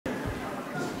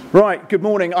Right, good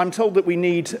morning. I'm told that we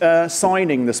need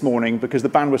signing this morning because the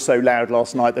band was so loud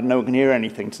last night that no one can hear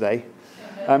anything today.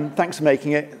 Thanks for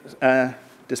making it,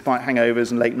 despite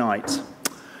hangovers and late nights.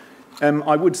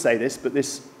 I would say this, but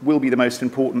this will be the most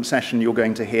important session you're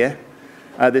going to hear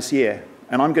this year.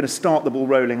 And I'm going to start the ball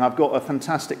rolling. I've got a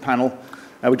fantastic panel.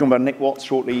 We're talking about Nick Watts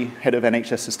shortly, Head of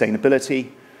NHS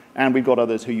Sustainability, and we've got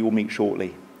others who you will meet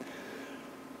shortly.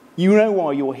 You know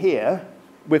why you're here.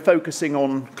 We're focusing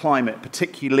on climate,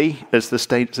 particularly as the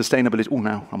sustainability. Oh,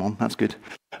 now I'm on. That's good.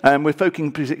 We're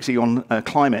focusing particularly on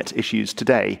climate issues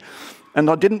today. And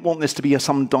I didn't want this to be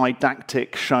some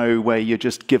didactic show where you're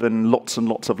just given lots and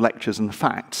lots of lectures and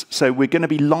facts. So we're going to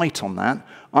be light on that.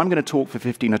 I'm going to talk for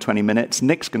 15 or 20 minutes.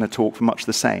 Nick's going to talk for much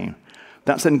the same.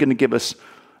 That's then going to give us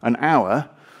an hour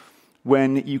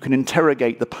when you can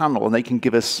interrogate the panel and they can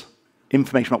give us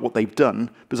information about what they've done,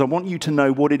 because I want you to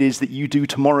know what it is that you do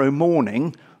tomorrow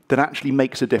morning that actually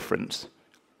makes a difference.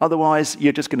 Otherwise,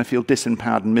 you're just going to feel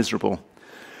disempowered and miserable.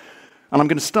 And I'm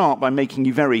going to start by making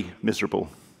you very miserable,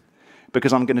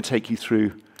 because I'm going to take you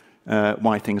through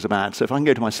why things are bad. So if I can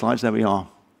go to my slides, there we are.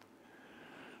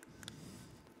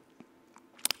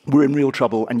 We're in real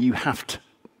trouble, and you have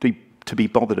to be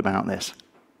bothered about this.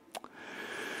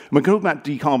 And we're going to talk about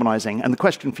decarbonising, and the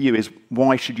question for you is,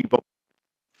 why should you bother?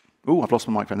 Oh, I've lost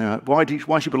my microphone there.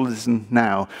 Why should people listen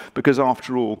now? Because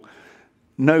after all,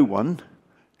 no one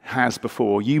has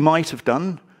before. You might have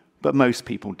done, but most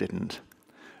people didn't.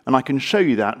 And I can show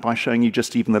you that by showing you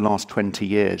just even the last 20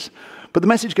 years. But the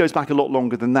message goes back a lot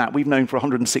longer than that. We've known for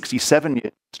 167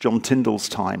 years, John Tyndall's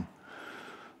time,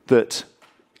 that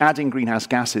adding greenhouse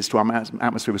gases to our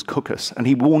atmosphere was cook us. And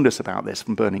he warned us about this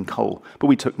from burning coal. But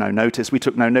we took no notice. We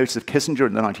took no notice of Kissinger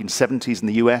in the 1970s in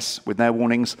the US with their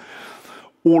warnings.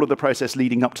 All of the process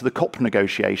leading up to the COP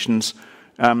negotiations,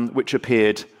 which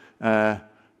appeared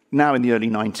now in the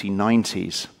early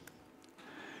 1990s.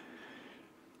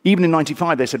 Even in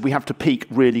 95, they said we have to peak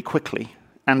really quickly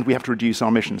and we have to reduce our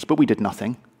emissions, but we did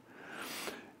nothing.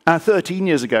 13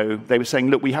 years ago, they were saying,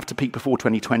 look, we have to peak before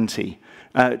 2020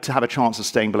 to have a chance of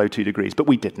staying below 2 degrees, but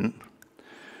we didn't.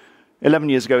 11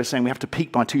 years ago, they were saying we have to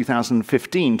peak by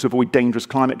 2015 to avoid dangerous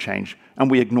climate change,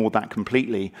 and we ignored that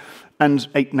completely. And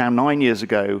 9 years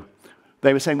ago,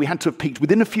 they were saying we had to have peaked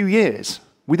within a few years,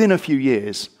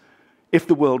 if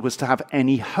the world was to have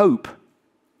any hope,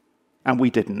 and we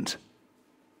didn't.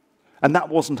 And that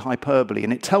wasn't hyperbole,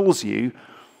 and it tells you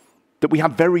that we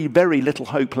have very, very little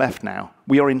hope left now.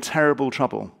 We are in terrible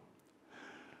trouble.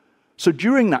 So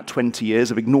during that 20 years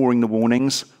of ignoring the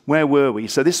warnings, where were we?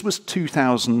 So this was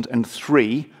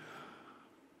 2003,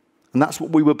 and that's what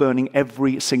we were burning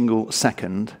every single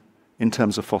second in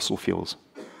terms of fossil fuels.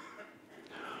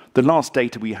 The last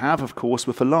data we have, of course,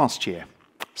 were for last year.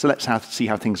 So let's see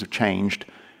how things have changed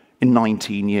in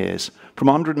 19 years. From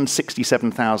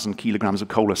 167,000 kilograms of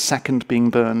coal a second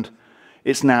being burned,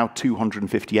 it's now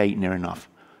 258, near enough,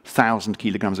 1,000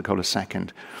 kilograms of coal a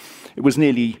second. It was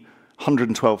nearly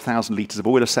 112,000 litres of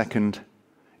oil a second.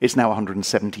 It's now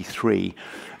 173.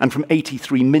 And from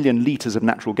 83 million litres of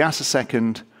natural gas a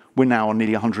second, we're now on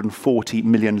nearly 140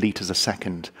 million litres a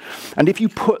second. And if you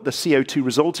put the CO2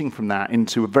 resulting from that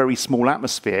into a very small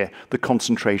atmosphere, the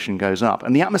concentration goes up.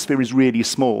 And the atmosphere is really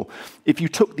small. If you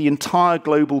took the entire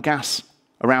global gas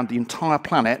around the entire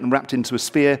planet and wrapped into a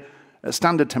sphere at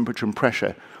standard temperature and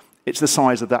pressure, it's the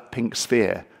size of that pink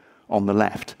sphere on the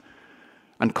left.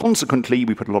 And consequently,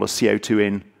 we put a lot of CO2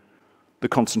 in, the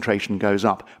concentration goes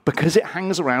up, because it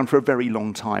hangs around for a very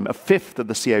long time. A fifth of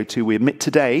the CO2 we emit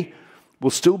today will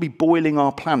still be boiling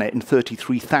our planet in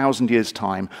 33,000 years'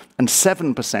 time, and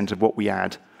 7% of what we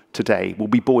add today will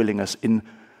be boiling us in,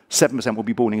 7% will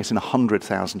be boiling us in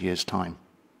 100,000 years' time.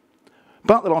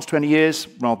 But the last 20 years,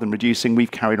 rather than reducing,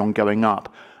 we've carried on going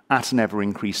up at an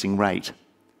ever-increasing rate.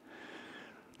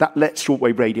 That lets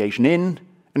shortwave radiation in,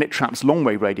 and it traps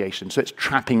long-wave radiation. So it's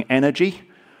trapping energy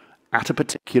at a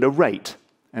particular rate.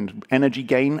 And energy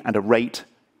gain at a rate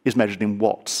is measured in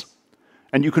watts.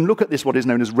 And you can look at this, what is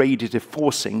known as radiative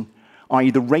forcing,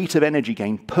 i.e. the rate of energy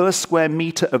gain per square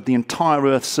meter of the entire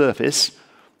Earth's surface,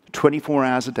 24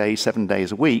 hours a day, 7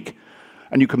 days a week,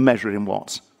 and you can measure it in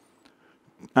watts.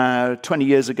 20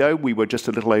 years ago, we were just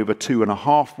a little over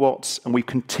 2.5 watts, and we've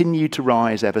continued to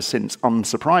rise ever since,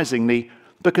 unsurprisingly,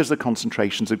 because the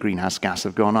concentrations of greenhouse gas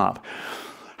have gone up.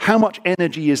 How much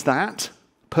energy is that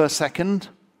per second?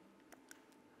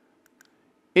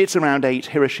 It's around 8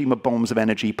 Hiroshima bombs of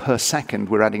energy per second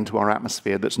we're adding to our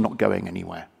atmosphere that's not going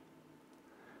anywhere.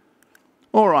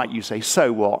 All right, you say,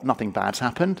 so what? Nothing bad's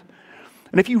happened.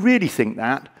 And if you really think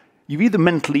that, you're either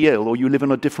mentally ill or you live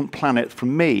on a different planet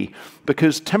from me,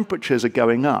 because temperatures are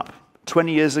going up.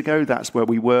 20 years ago, that's where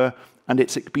we were, and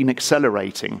it's been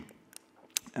accelerating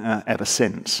ever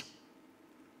since.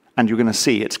 And you're going to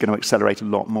see it's going to accelerate a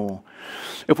lot more.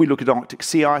 If we look at Arctic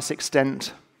sea ice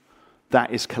extent,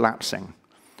 that is collapsing.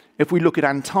 If we look at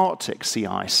Antarctic sea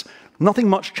ice, nothing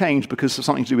much changed because of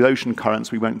something to do with ocean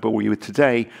currents we won't bore you with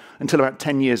today, until about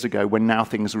 10 years ago when now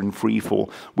things are in free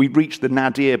fall. We'd reached the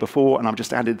nadir before, and I've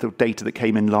just added the data that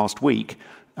came in last week,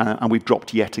 and we've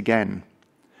dropped yet again.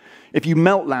 If you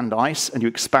melt land ice and you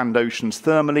expand oceans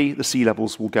thermally, the sea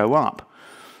levels will go up.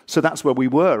 So that's where we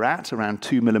were at, around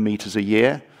 2 millimeters a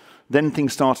year. Then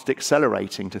things started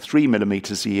accelerating to 3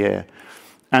 millimeters a year.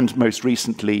 And most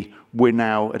recently, we're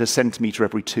now at 1 centimeter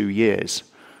every 2 years.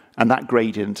 And that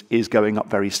gradient is going up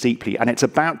very steeply. And it's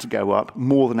about to go up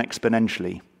more than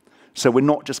exponentially. So we're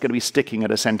not just going to be sticking at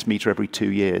 1 centimeter every 2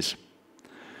 years.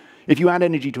 If you add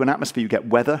energy to an atmosphere, you get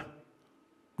weather.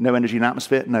 No energy in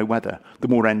atmosphere, no weather. The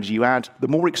more energy you add, the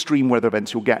more extreme weather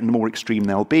events you'll get, and the more extreme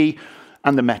they'll be.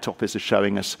 And the Met Office is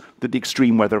showing us that the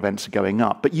extreme weather events are going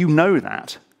up. But you know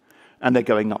that, and they're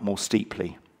going up more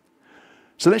steeply.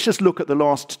 So let's just look at the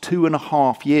last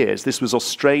 2.5 years. This was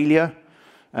Australia,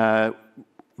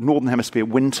 Northern Hemisphere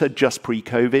winter, just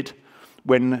pre-COVID,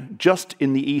 when just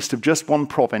in the east of just one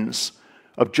province,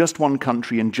 of just one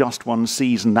country in just one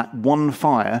season, that one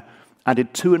fire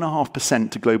added 2.5%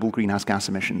 to global greenhouse gas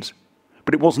emissions.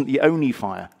 But it wasn't the only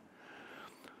fire.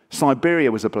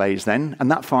 Siberia was ablaze then, and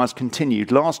that fire's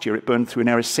continued. Last year, it burned through an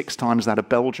area 6 times that of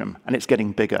Belgium, and it's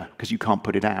getting bigger because you can't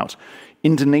put it out.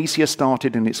 Indonesia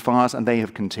started in its fires, and they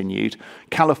have continued.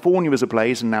 California was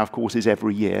ablaze, and now, of course, is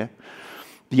every year.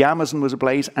 The Amazon was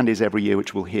ablaze, and is every year,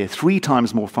 which we'll hear. 3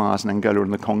 times more fires in Angola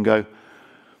and the Congo.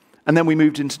 And then we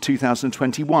moved into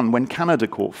 2021, when Canada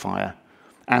caught fire,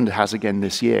 and has again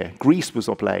this year. Greece was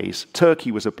ablaze,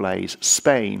 Turkey was ablaze,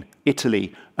 Spain,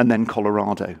 Italy, and then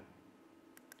Colorado.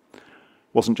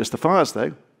 Wasn't just the fires,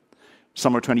 though.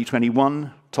 Summer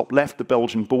 2021, top left, the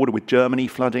Belgian border with Germany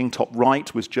flooding. Top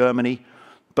right was Germany.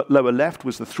 But lower left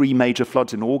was the 3 major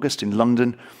floods in August in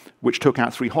London, which took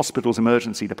out 3 hospitals'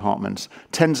 emergency departments,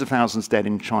 tens of thousands dead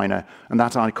in China, and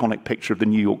that iconic picture of the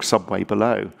New York subway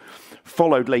below.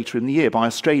 Followed later in the year by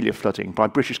Australia flooding, by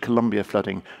British Columbia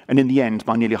flooding, and in the end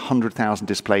by nearly 100,000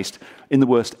 displaced in the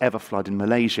worst ever flood in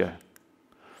Malaysia.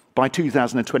 By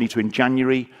 2022 in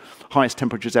January, highest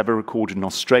temperatures ever recorded in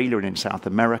Australia and in South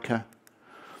America.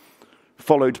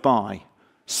 Followed by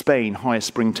Spain, highest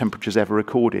spring temperatures ever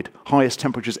recorded. Highest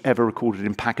temperatures ever recorded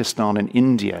in Pakistan and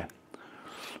India.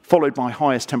 Followed by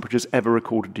highest temperatures ever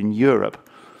recorded in Europe.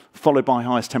 Followed by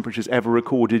highest temperatures ever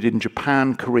recorded in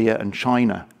Japan, Korea, and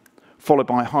China. Followed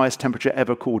by highest temperature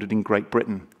ever recorded in Great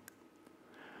Britain.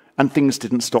 And things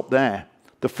didn't stop there.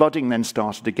 The flooding then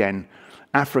started again.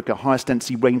 Africa, highest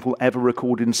density rainfall ever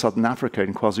recorded in southern Africa,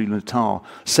 in KwaZulu-Natal.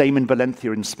 Same in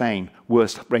Valencia in Spain,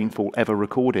 worst rainfall ever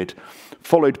recorded.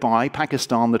 Followed by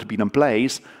Pakistan that had been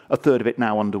ablaze, a third of it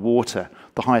now underwater.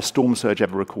 The highest storm surge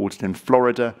ever recorded in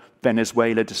Florida,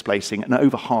 Venezuela displacing, and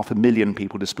over 500,000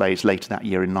 people displaced later that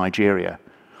year in Nigeria.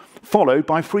 Followed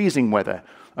by freezing weather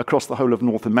across the whole of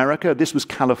North America. This was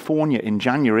California in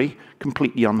January,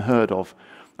 completely unheard of.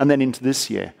 And then into this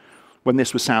year, when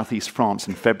this was southeast France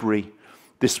in February.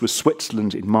 This was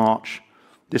Switzerland in March.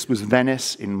 This was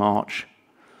Venice in March.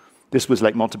 This was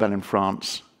Lake Montebello in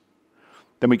France.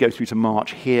 Then we go through to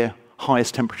March here.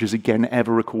 Highest temperatures again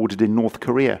ever recorded in North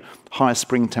Korea. Highest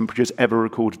spring temperatures ever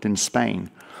recorded in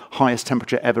Spain. Highest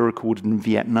temperature ever recorded in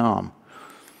Vietnam.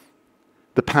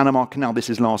 The Panama Canal, this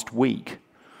is last week,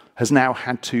 has now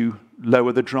had to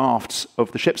lower the drafts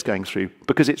of the ships going through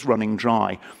because it's running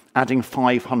dry, adding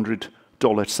 $500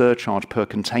 surcharge per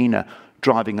container,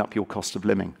 driving up your cost of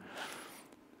living.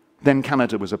 Then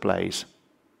Canada was ablaze.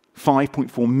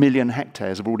 5.4 million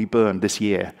hectares have already burned this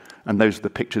year, and those are the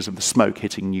pictures of the smoke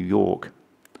hitting New York.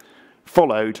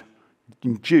 Followed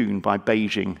in June by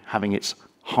Beijing having its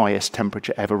highest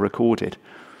temperature ever recorded.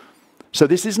 So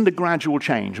this isn't a gradual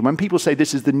change. And when people say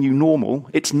this is the new normal,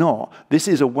 it's not. This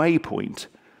is a waypoint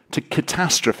to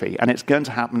catastrophe, and it's going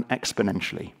to happen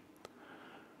exponentially.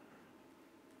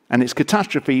 And it's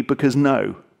catastrophe because,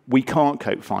 no, we can't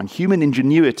cope fine. Human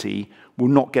ingenuity will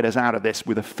not get us out of this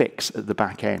with a fix at the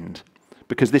back end,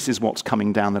 because this is what's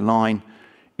coming down the line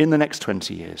in the next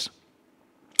 20 years.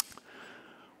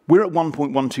 We're at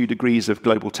 1.12 degrees of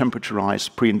global temperature rise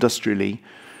pre-industrially.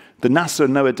 The NASA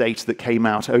NOAA data that came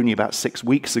out only about 6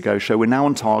 weeks ago show we're now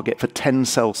on target for 10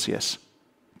 Celsius.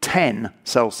 10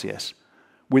 Celsius.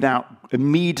 Without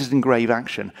immediate and grave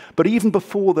action. But even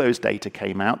before those data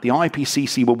came out, the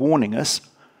IPCC were warning us,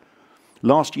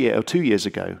 last year or 2 years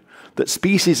ago, that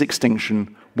species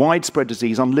extinction, widespread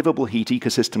disease, unlivable heat,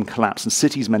 ecosystem collapse, and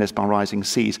cities menaced by rising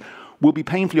seas will be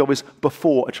painfully obvious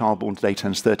before a child born today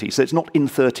turns 30. So it's not in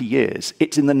 30 years,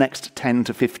 it's in the next 10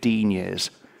 to 15 years.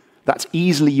 That's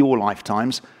easily your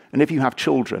lifetimes, and if you have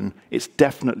children, it's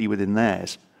definitely within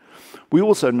theirs. We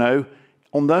also know,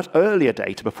 on that earlier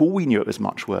data, before we knew it was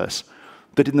much worse,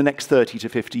 that in the next 30 to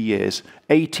 50 years,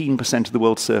 18% of the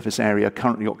world's surface area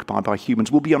currently occupied by humans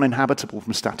will be uninhabitable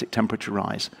from static temperature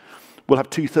rise. We'll have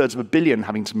 2/3 of a billion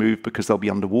having to move because they'll be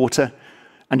underwater,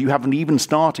 and you haven't even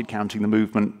started counting the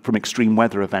movement from extreme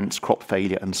weather events, crop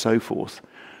failure, and so forth.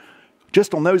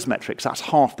 Just on those metrics, that's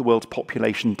half the world's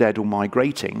population dead or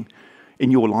migrating in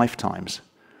your lifetimes.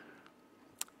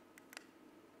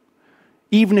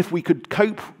 Even if we could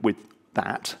cope with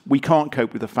that, we can't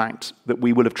cope with the fact that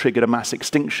we will have triggered a mass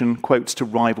extinction, quotes, to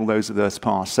rival those of Earth's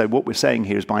past. So what we're saying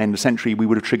here is by end of century, we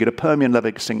would have triggered a Permian-level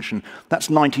extinction. That's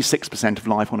 96% of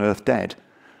life on Earth dead.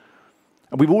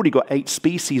 And we've already got 8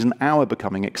 species an hour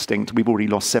becoming extinct. We've already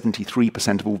lost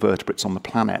 73% of all vertebrates on the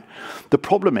planet. The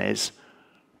problem is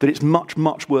that it's much,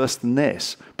 much worse than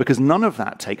this, because none of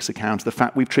that takes account of the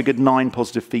fact we've triggered 9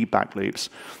 positive feedback loops.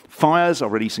 Fires are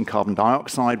releasing carbon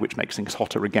dioxide, which makes things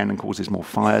hotter again and causes more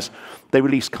fires. They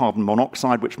release carbon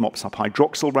monoxide, which mops up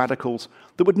hydroxyl radicals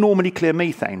that would normally clear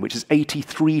methane, which is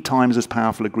 83 times as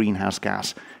powerful a greenhouse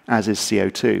gas as is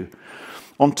CO2.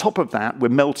 On top of that, we're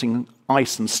melting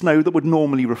ice and snow that would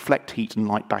normally reflect heat and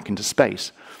light back into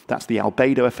space. That's the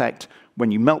albedo effect.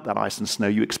 When you melt that ice and snow,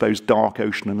 you expose dark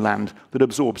ocean and land that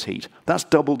absorbs heat. That's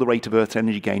doubled the rate of Earth's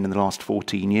energy gain in the last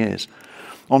 14 years.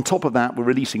 On top of that, we're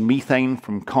releasing methane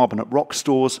from carbonate rock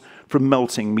stores, from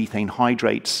melting methane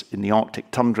hydrates in the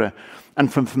Arctic tundra,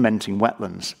 and from fermenting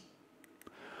wetlands.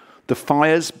 The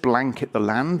fires blanket the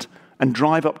land and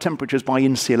drive up temperatures by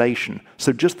insulation.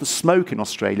 So just the smoke in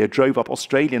Australia drove up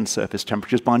Australian surface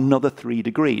temperatures by another 3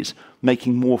 degrees,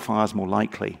 making more fires more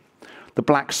likely. The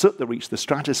black soot that reached the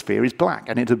stratosphere is black,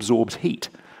 and it absorbs heat,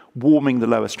 warming the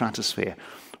lower stratosphere,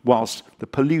 whilst the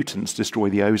pollutants destroy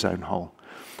the ozone hole.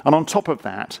 And on top of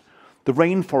that, the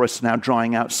rainforests are now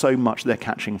drying out so much they're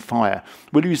catching fire.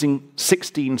 We're losing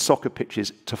 16 soccer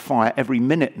pitches to fire every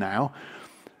minute now,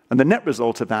 and the net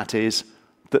result of that is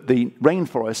that the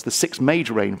rainforests, the 6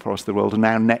 major rainforests of the world, are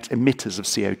now net emitters of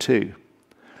CO2.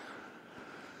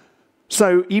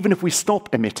 So even if we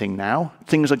stop emitting now,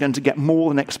 things are going to get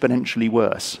more than exponentially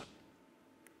worse.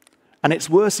 And it's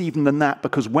worse even than that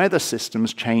because weather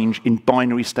systems change in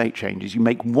binary state changes. You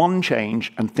make one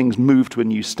change and things move to a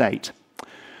new state.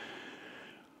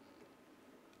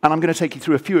 And I'm going to take you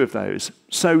through a few of those.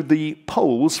 So the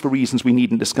poles, for reasons we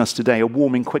needn't discuss today, are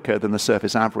warming quicker than the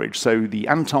surface average. So the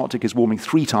Antarctic is warming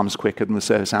 3 times quicker than the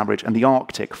surface average, and the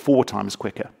Arctic 4 times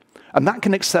quicker. And that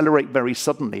can accelerate very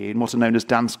suddenly in what are known as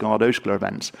Dansgaard-Oeschger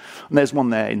events. And there's one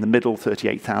there in the middle,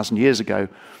 38,000 years ago,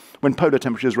 when polar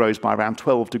temperatures rose by around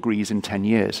 12 degrees in 10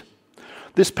 years.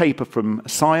 This paper from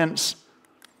Science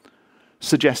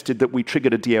suggested that we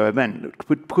triggered a DO event that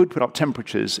could put up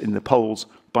temperatures in the poles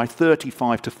by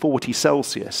 35 to 40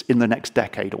 Celsius in the next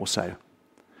decade or so.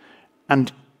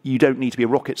 And you don't need to be a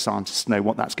rocket scientist to know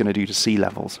what that's going to do to sea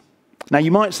levels. Now,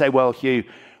 you might say, well, Hugh,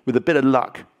 with a bit of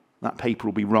luck, that paper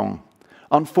will be wrong.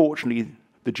 Unfortunately,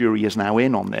 the jury is now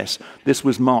in on this. This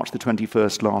was March the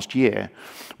 21st last year,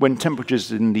 when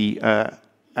temperatures in the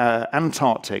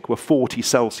Antarctic were 40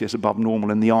 Celsius above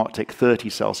normal and the Arctic 30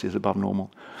 Celsius above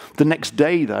normal. The next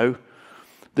day, though,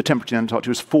 the temperature in Antarctica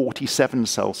was 47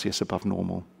 Celsius above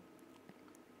normal.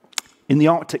 In the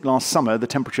Arctic last summer, the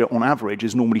temperature on average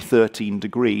is normally 13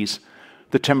 degrees.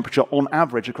 The temperature on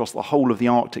average across the whole of the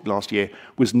Arctic last year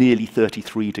was nearly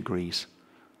 33 degrees.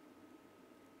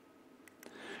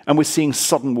 And we're seeing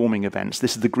sudden warming events.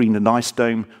 This is the Greenland ice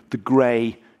dome. The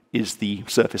grey is the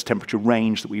surface temperature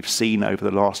range that we've seen over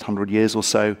the last 100 years or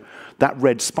so. That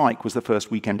red spike was the first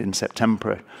weekend in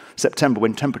September,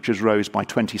 when temperatures rose by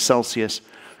 20 Celsius,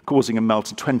 causing a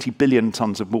melt of 20 billion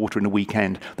tons of water in a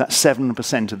weekend. That's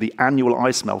 7% of the annual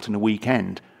ice melt in a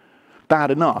weekend.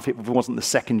 Bad enough if it wasn't the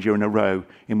second year in a row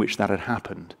in which that had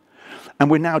happened.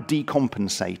 And we're now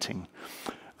decompensating.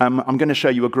 I'm going to show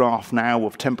you a graph now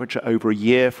of temperature over a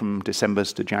year from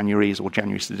December's to January's or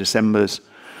January's to December's,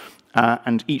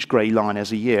 and each grey line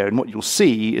as a year. And what you'll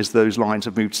see is those lines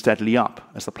have moved steadily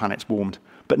up as the planet's warmed.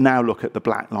 But now look at the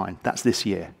black line. That's this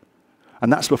year.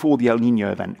 And that's before the El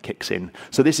Niño event kicks in.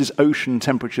 So this is ocean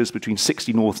temperatures between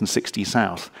 60 north and 60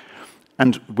 south.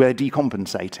 And we're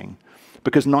decompensating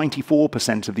because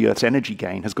 94% of the Earth's energy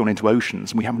gain has gone into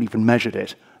oceans, and we haven't even measured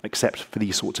it except for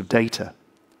these sorts of data.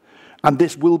 And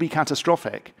this will be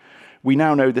catastrophic. We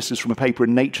now know this is from a paper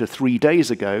in Nature 3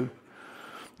 days ago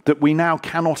that we now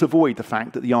cannot avoid the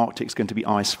fact that the Arctic's going to be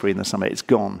ice-free in the summer. It's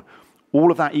gone.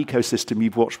 All of that ecosystem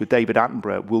you've watched with David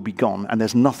Attenborough will be gone, and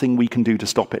there's nothing we can do to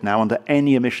stop it now under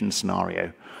any emission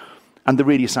scenario. And the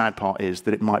really sad part is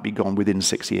that it might be gone within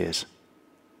 6 years.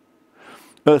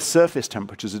 Earth's surface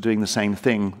temperatures are doing the same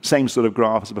thing, same sort of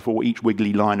graph as before, each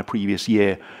wiggly line a previous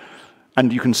year.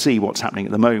 And you can see what's happening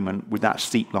at the moment with that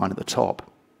steep line at the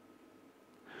top.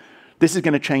 This is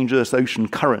going to change Earth's ocean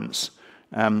currents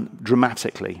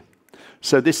dramatically.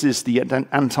 So this is the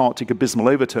Antarctic abysmal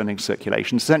overturning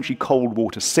circulation. Essentially, cold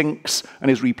water sinks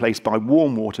and is replaced by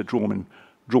warm water drawn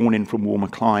in from warmer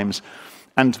climes.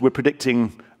 And we're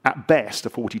predicting, at best, a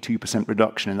 42%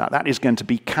 reduction in that. That is going to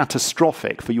be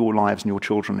catastrophic for your lives and your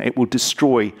children. It will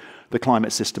destroy the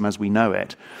climate system as we know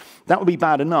it. That would be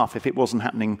bad enough if it wasn't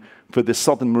happening for the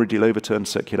southern meridional overturn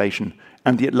circulation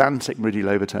and the Atlantic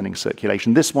meridional overturning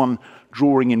circulation. This one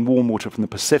drawing in warm water from the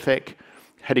Pacific,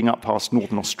 heading up past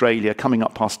northern Australia, coming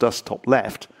up past us top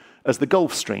left, as the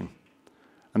Gulf Stream.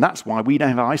 And that's why we don't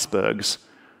have icebergs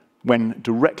when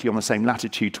directly on the same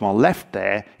latitude to our left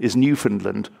there is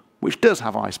Newfoundland, which does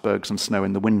have icebergs and snow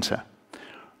in the winter.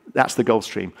 That's the Gulf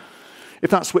Stream.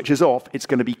 If that switches off, it's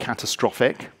going to be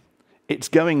catastrophic. It's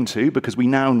going to, because we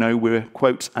now know we're,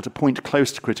 quote, at a point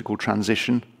close to critical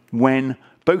transition, when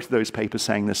both of those papers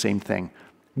saying the same thing,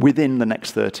 within the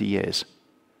next 30 years.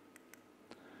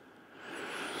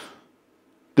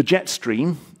 The jet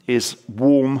stream is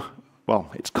warm,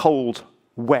 well, it's cold,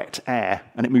 wet air,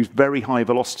 and it moves very high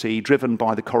velocity, driven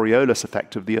by the Coriolis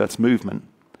effect of the Earth's movement.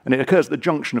 And it occurs at the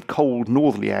junction of cold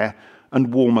northerly air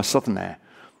and warmer southern air.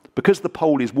 Because the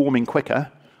pole is warming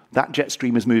quicker, that jet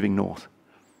stream is moving north.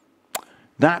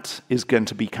 That is going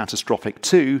to be catastrophic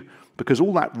too, because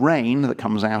all that rain that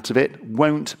comes out of it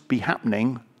won't be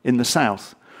happening in the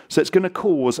south. So it's going to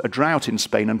cause a drought in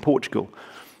Spain and Portugal.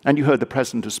 And you heard the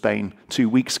president of Spain 2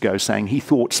 weeks ago saying he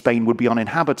thought Spain would be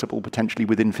uninhabitable potentially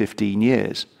within 15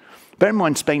 years. Bear in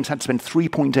mind, Spain's had to spend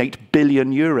 3.8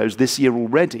 billion euros this year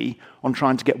already on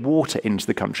trying to get water into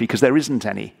the country because there isn't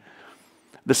any.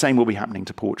 The same will be happening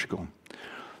to Portugal.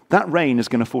 That rain is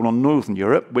going to fall on northern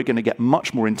Europe. We're going to get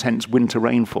much more intense winter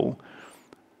rainfall.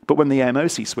 But when the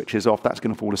AMOC switches off, that's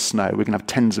going to fall as snow. We're going to have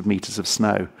tens of meters of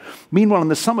snow. Meanwhile, in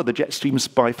the summer, the jet stream's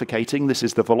bifurcating. This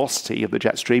is the velocity of the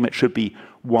jet stream. It should be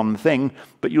one thing,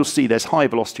 but you'll see there's high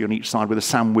velocity on each side with a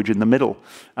sandwich in the middle,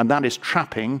 and that is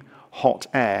trapping hot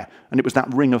air. And it was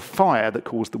that ring of fire that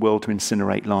caused the world to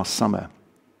incinerate last summer.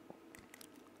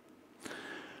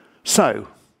 So,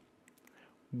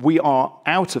 we are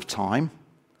out of time,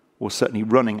 or certainly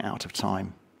running out of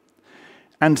time.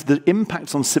 And the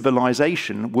impacts on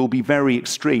civilization will be very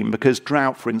extreme because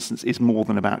drought, for instance, is more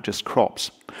than about just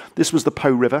crops. This was the Po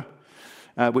River,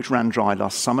 which ran dry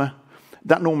last summer.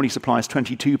 That normally supplies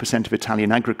 22% of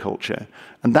Italian agriculture,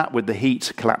 and that with the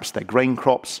heat collapsed their grain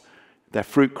crops, their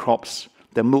fruit crops,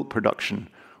 their milk production,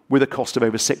 with a cost of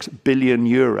over 6 billion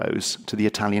euros to the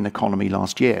Italian economy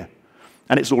last year.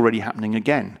 And it's already happening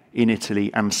again in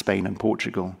Italy and Spain and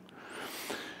Portugal.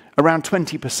 Around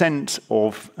 20%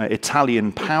 of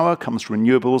Italian power comes from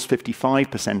renewables.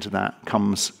 55% of that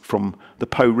comes from the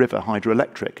Po River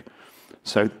hydroelectric.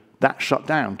 So that shut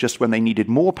down just when they needed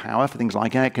more power for things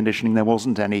like air conditioning. There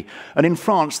wasn't any. And in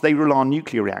France, they rely on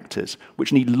nuclear reactors,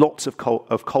 which need lots of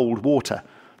cold water.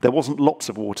 There wasn't lots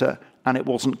of water, and it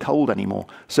wasn't cold anymore.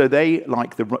 So they,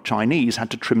 like the Chinese, had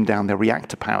to trim down their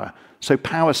reactor power. So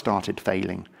power started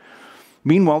failing.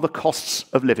 Meanwhile, the costs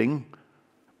of living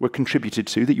were contributed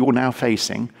to, that you're now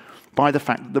facing, by the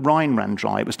fact that the Rhine ran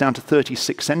dry. It was down to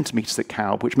 36 centimetres at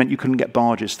Calbe, which meant you couldn't get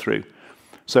barges through.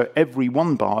 So every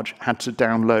one barge had to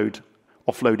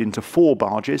offload into 4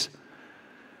 barges,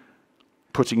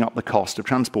 putting up the cost of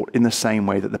transport in the same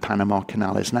way that the Panama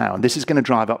Canal is now. And this is going to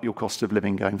drive up your cost of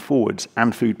living going forwards,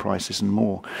 and food prices and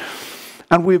more.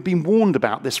 And we've been warned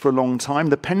about this for a long time.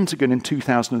 The Pentagon in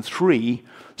 2003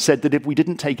 said that if we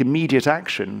didn't take immediate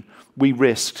action, we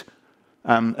risked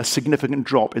a significant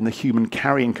drop in the human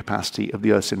carrying capacity of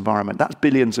the Earth's environment. That's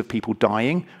billions of people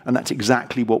dying, and that's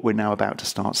exactly what we're now about to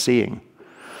start seeing.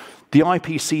 The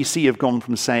IPCC have gone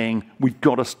from saying, we've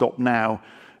got to stop now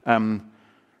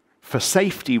for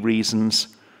safety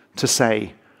reasons, to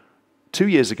say, 2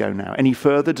 years ago now, any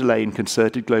further delay in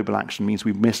concerted global action means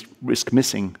we risk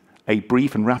missing a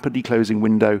brief and rapidly closing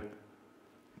window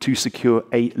to secure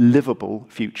a livable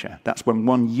future. That's where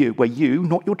you,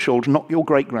 not your children, not your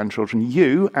great-grandchildren,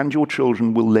 you and your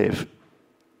children will live.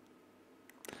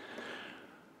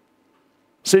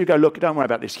 So you go, look, don't worry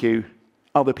about this, Hugh.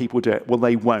 Other people do it. Well,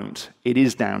 they won't. It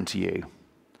is down to you.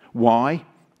 Why?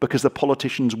 Because the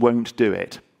politicians won't do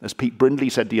it. As Pete Brindley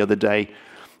said the other day,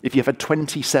 If you've had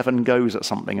 27 goes at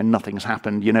something and nothing's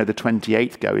happened, you know the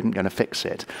 28th go isn't going to fix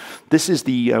it. This is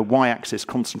the y-axis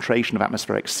concentration of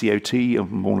atmospheric CO2,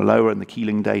 more lower, and the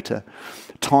Keeling data.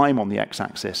 Time on the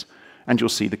x-axis, and you'll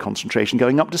see the concentration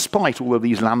going up despite all of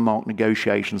these landmark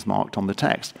negotiations marked on the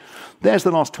text. There's the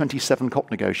last 27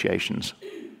 COP negotiations.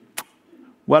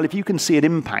 Well, if you can see an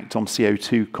impact on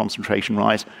CO2 concentration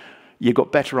rise, you've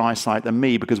got better eyesight than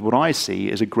me, because what I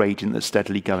see is a gradient that's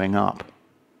steadily going up.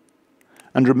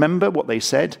 And remember what they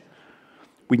said?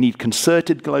 We need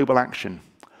concerted global action.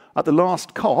 At the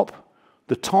last COP,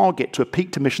 the target to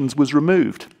peak emissions was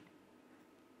removed.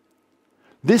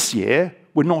 This year,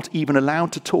 we're not even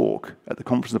allowed to talk at the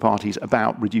Conference of the Parties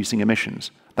about reducing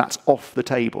emissions. That's off the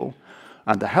table.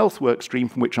 And the health work stream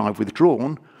from which I've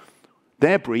withdrawn,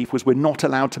 their brief was we're not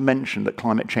allowed to mention that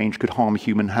climate change could harm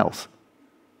human health.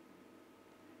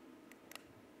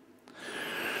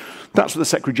 That's what the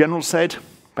Secretary-General said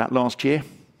about last year.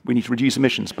 We need to reduce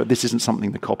emissions, but this isn't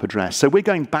something the COP addressed. So we're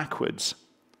going backwards.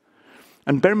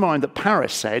 And bear in mind that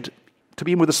Paris said, to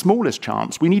be in with the smallest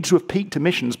chance, we need to have peaked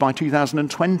emissions by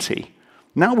 2020.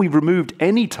 Now we've removed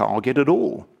any target at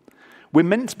all. We're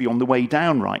meant to be on the way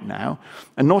down right now,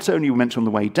 and not only are we meant to be on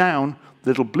the way down, the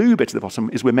little blue bit at the bottom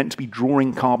is we're meant to be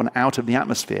drawing carbon out of the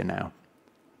atmosphere now.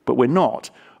 But we're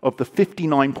not. Of the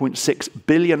 59.6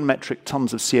 billion metric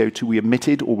tons of CO2 we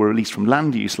emitted or were released from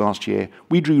land use last year,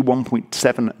 we drew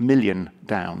 1.7 million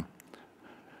down.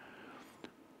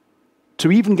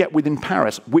 To even get within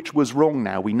Paris, which was wrong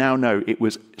now, we now know it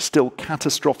was still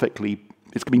catastrophically,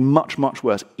 it's going to be much, much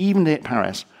worse. Even to hit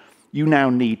Paris, you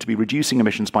now need to be reducing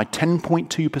emissions by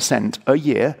 10.2% a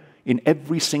year in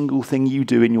every single thing you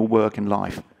do in your work and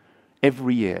life.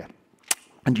 Every year.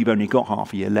 And you've only got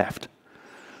half a year left.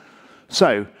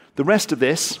 So, the rest of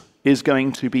this is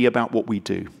going to be about what we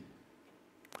do.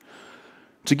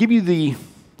 To give you the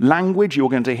language you're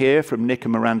going to hear from Nick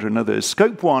and Miranda and others,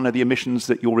 Scope 1 are the emissions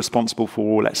that you're responsible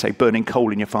for, let's say burning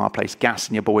coal in your fireplace, gas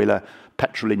in your boiler,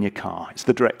 petrol in your car. It's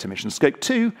the direct emissions. Scope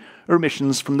 2 are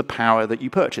emissions from the power that you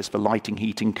purchase for lighting,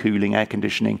 heating, cooling, air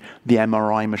conditioning, the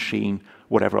MRI machine,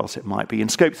 whatever else it might be.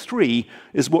 And Scope 3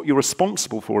 is what you're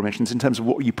responsible for emissions in terms of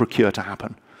what you procure to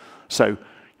happen. So,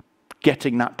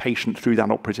 getting that patient through that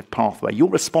operative pathway. You're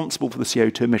responsible for the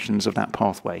CO2 emissions of that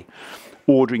pathway.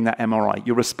 Ordering that MRI,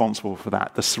 you're responsible for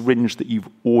that. The syringe that you've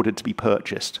ordered to be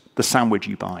purchased, the sandwich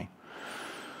you buy.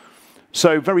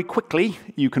 So very quickly,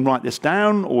 you can write this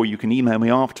down or you can email me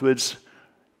afterwards.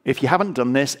 If you haven't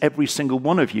done this, every single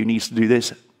one of you needs to do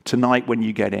this tonight when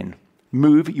you get in.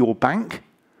 Move your bank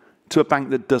to a bank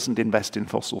that doesn't invest in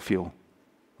fossil fuel.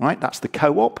 Right? That's the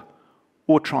Co-op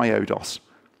or Triodos.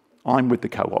 I'm with the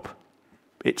Co-op.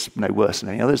 It's no worse than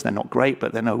any others. They're not great,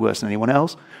 but they're no worse than anyone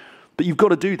else. But you've got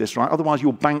to do this, right? Otherwise,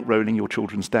 you're bankrolling your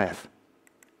children's death.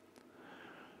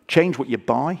 Change what you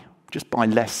buy. Just buy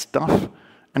less stuff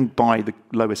and buy the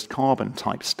lowest carbon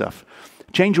type stuff.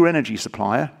 Change your energy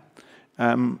supplier.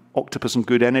 Octopus and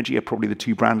Good Energy are probably the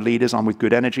two brand leaders. I'm with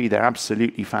Good Energy. They're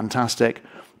absolutely fantastic.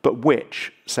 But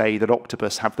which say that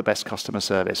Octopus have the best customer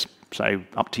service? So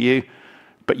up to you.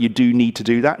 But you do need to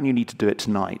do that, and you need to do it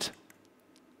tonight.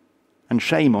 And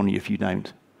shame on you if you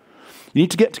don't. You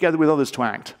need to get together with others to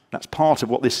act. That's part of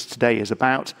what this today is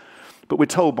about. But we're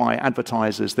told by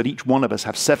advertisers that each one of us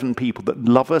have 7 people that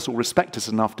love us or respect us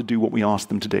enough to do what we ask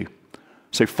them to do.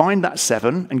 So find that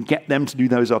 7 and get them to do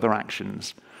those other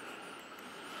actions.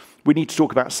 We need to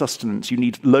talk about sustenance. You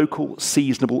need local,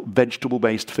 seasonable,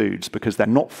 vegetable-based foods because they're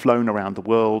not flown around the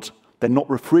world. They're not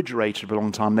refrigerated for a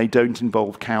long time. They don't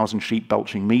involve cows and sheep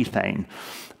belching methane.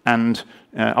 And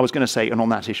I was going to say, and on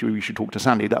that issue, we should talk to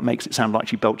Sandy. That makes it sound like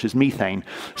she belches methane.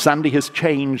 Sandy has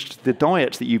changed the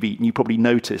diets that you've eaten. You probably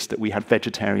noticed that we had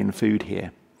vegetarian food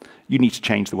here. You need to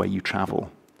change the way you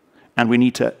travel. And we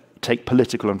need to take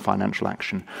political and financial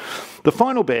action. The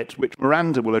final bit, which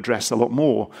Miranda will address a lot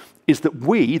more, is that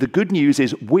we, the good news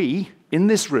is we, in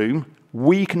this room,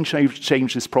 we can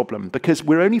change this problem because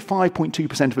we're only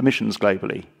 5.2% of emissions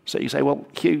globally. So you say, well,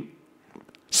 Hugh,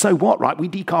 so what, right? We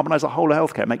decarbonize the whole of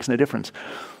healthcare. It makes no difference.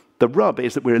 The rub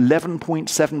is that we're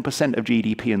 11.7% of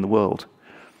GDP in the world.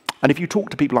 And if you talk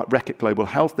to people like Reckitt Global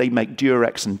Health, they make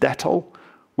Durex and Dettol,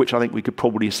 which I think we could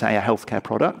probably say are healthcare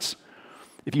products.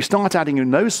 If you start adding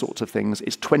in those sorts of things,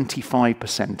 it's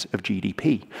 25% of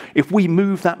GDP. If we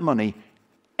move that money,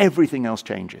 everything else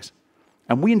changes.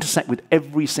 And we intersect with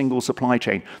every single supply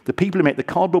chain. The people who make the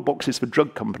cardboard boxes for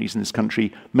drug companies in this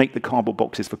country make the cardboard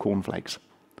boxes for cornflakes.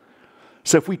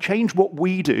 So if we change what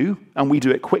we do, and we do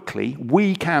it quickly,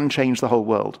 we can change the whole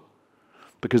world.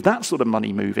 Because that sort of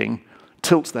money moving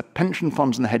tilts the pension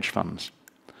funds and the hedge funds.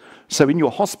 So in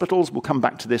your hospitals, we'll come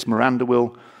back to this, Miranda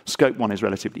will. Scope 1 is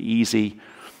relatively easy.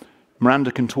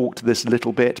 Miranda can talk to this a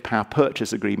little bit. Power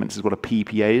purchase agreements is what a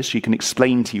PPA is. She can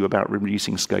explain to you about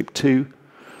reducing Scope 2.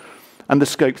 And the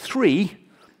Scope 3,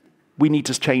 we need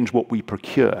to change what we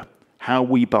procure. How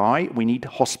we buy, we need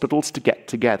hospitals to get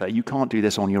together. You can't do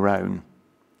this on your own.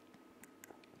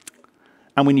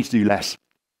 And we need to do less.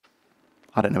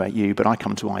 I don't know about you, but I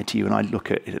come to ITU and I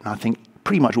look at it and I think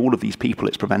pretty much all of these people,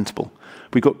 it's preventable.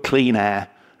 We've got clean air,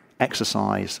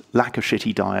 exercise, lack of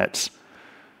shitty diets,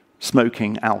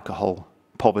 smoking, alcohol,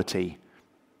 poverty.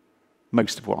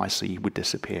 Most of what I see would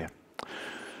disappear.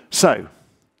 So,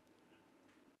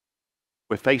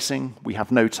 we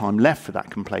have no time left for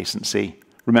that complacency.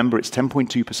 Remember, it's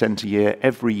 10.2% a year,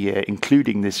 every year,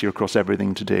 including this year across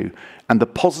everything to do. And the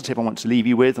positive I want to leave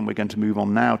you with, and we're going to move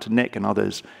on now to Nick and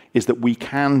others, is that we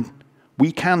can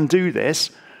do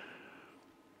this.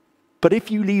 But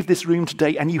if you leave this room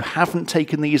today and you haven't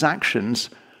taken these actions,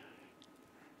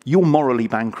 you're morally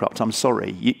bankrupt. I'm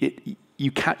sorry.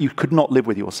 You could not live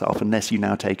with yourself unless you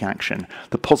now take action.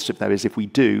 The positive, though, is if we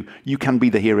do, you can be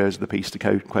the heroes of the peace,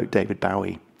 to quote David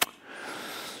Bowie.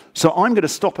 So I'm going to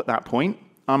stop at that point.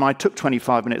 I took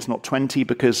 25 minutes, not 20,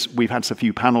 because we've had a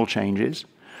few panel changes.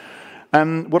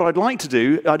 What I'd like to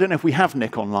do, I don't know if we have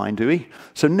Nick online, do we?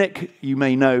 So Nick, you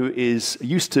may know,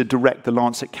 used to direct the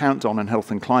Lancet Countdown on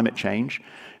health and climate change.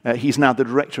 He's now the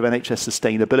director of NHS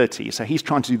Sustainability. So he's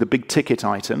trying to do the big ticket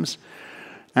items.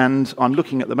 And I'm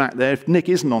looking at the back there. If Nick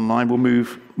isn't online, we'll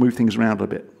move things around a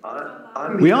bit.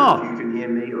 We are. You can hear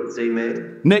me or see me.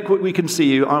 Nick, we can see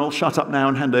you. I'll shut up now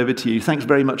and hand over to you. Thanks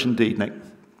very much indeed, Nick.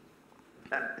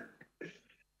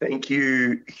 Thank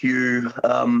you, Hugh.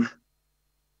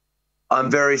 I'm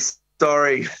very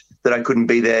sorry that I couldn't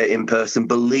be there in person.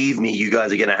 Believe me, you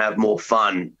guys are going to have more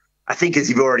fun. I think, as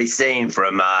you've already seen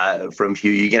from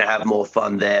Hugh, you're going to have more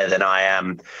fun there than I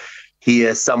am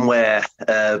here somewhere.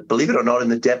 Believe it or not, in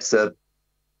the depths of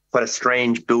quite a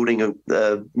strange building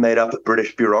made up of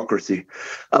British bureaucracy.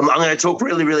 I'm going to talk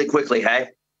really, really quickly, hey?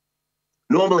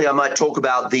 Normally, I might talk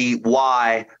about the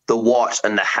why, the what,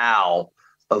 and the how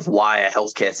of why a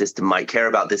healthcare system might care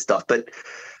about this stuff. But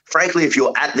frankly, if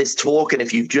you're at this talk and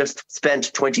if you've just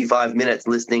spent 25 minutes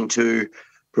listening to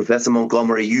Professor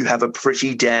Montgomery, you have a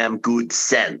pretty damn good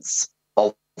sense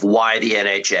of why the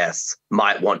NHS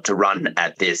might want to run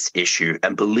at this issue.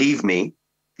 And believe me,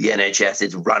 the NHS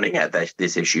is running at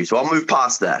this issue. So I'll move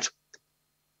past that.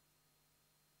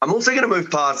 I'm also going to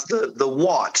move past the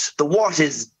what. The what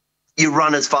is you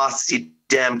run as fast as you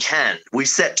damn can. We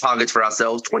set targets for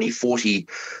ourselves, 2040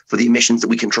 for the emissions that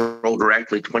we control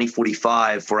directly,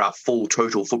 2045 for our full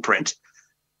total footprint.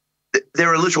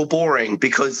 They're a little boring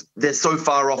because they're so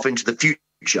far off into the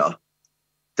future.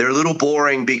 They're a little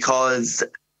boring because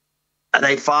are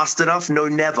they fast enough? No,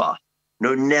 never.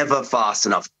 No, never fast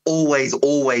enough. Always,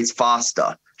 always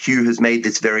faster. Hugh has made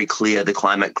this very clear. The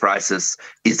climate crisis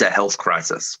is a health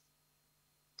crisis.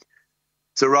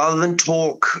 So rather than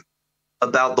talk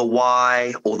about the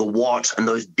why or the what and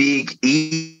those big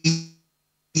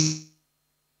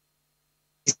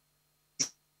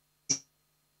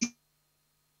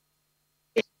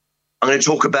I'm going to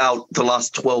talk about the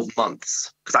last 12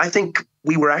 months, because I think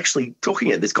we were actually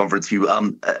talking at this conference Hugh,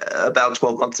 about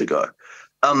 12 months ago.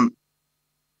 The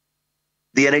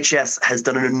NHS has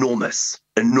done an enormous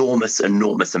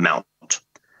amount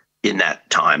in that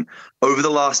time. Over the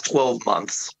last 12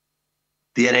 months,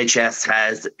 the NHS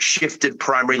has shifted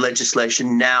primary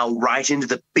legislation now right into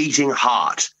the beating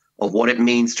heart of what it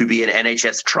means to be an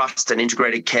NHS trust and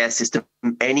integrated care system,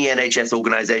 any NHS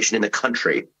organisation in the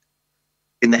country.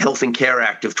 In the Health and Care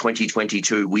Act of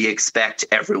 2022, we expect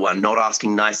everyone, not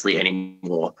asking nicely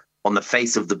anymore, on the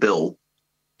face of the bill,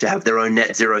 to have their own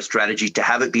net zero strategy, to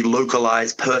have it be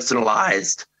localised,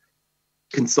 personalised,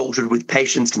 consulted with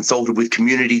patients, consulted with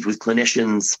communities, with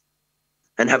clinicians,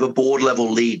 and have a board level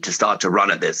lead to start to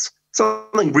run at this.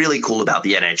 Something really cool about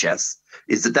the NHS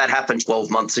is that happened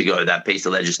 12 months ago, that piece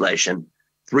of legislation.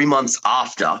 3 months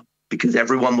after, because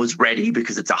everyone was ready,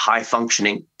 because it's a high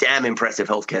functioning, damn impressive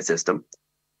healthcare system,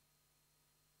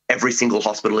 every single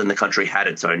hospital in the country had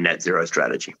its own net zero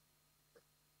strategy.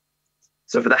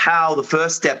 So for the how, the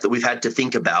first step that we've had to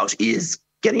think about is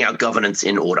getting our governance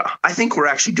in order. I think we're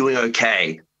actually doing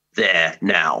okay there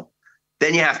now.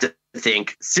 Then you have to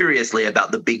think seriously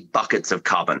about the big buckets of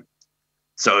carbon.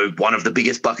 So one of the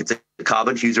biggest buckets of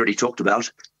carbon, Hugh's already talked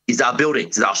about, is our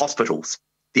buildings, is our hospitals.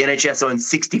 The NHS owns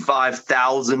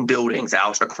 65,000 buildings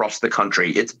out across the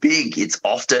country. It's big. It's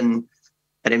often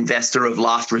an investor of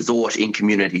last resort in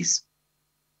communities.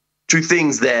 Two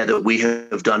things there that we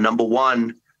have done. Number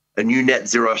one, a new net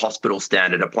zero hospital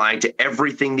standard applying to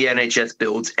everything the NHS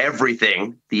builds,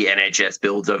 everything the NHS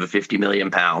builds over £50 million,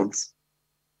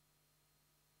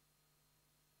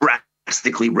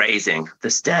 drastically raising the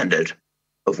standard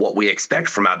of what we expect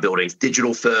from our buildings.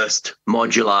 Digital first,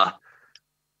 modular.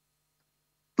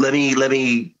 Let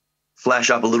me flash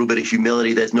up a little bit of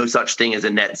humility. There's no such thing as a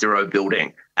net zero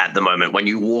building at the moment. When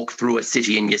you walk through a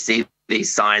city and you see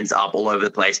these signs up all over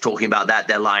the place talking about that,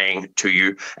 they're lying to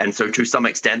you. And so to some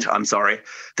extent, I'm sorry,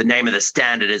 the name of the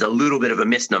standard is a little bit of a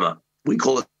misnomer. We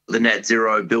call it the net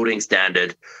zero building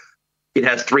standard. It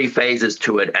has 3 phases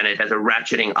to it, and it has a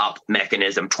ratcheting up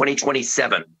mechanism.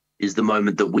 2027 is the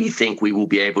moment that we think we will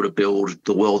be able to build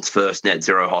the world's first net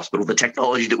zero hospital. The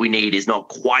technology that we need is not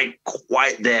quite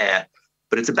there,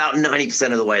 but it's about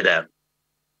 90% of the way there.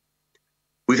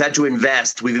 We've had to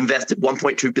invest. We've invested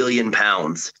 £1.2 billion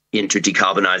into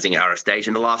decarbonising our estate.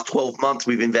 In the last 12 months,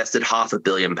 we've invested £500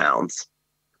 million.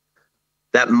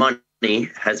 That money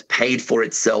has paid for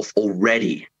itself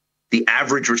already. The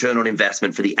average return on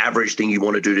investment for the average thing you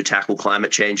want to do to tackle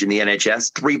climate change in the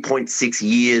NHS, 3.6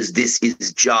 years. This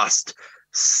is just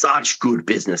such good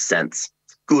business sense,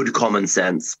 good common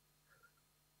sense.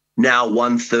 Now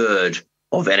 1/3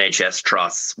 of NHS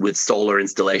trusts with solar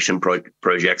installation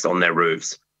projects on their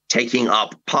roofs, taking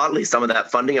up partly some of that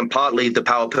funding and partly the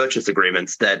power purchase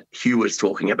agreements that Hugh was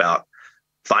talking about,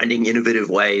 finding innovative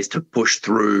ways to push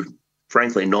through,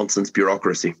 frankly, nonsense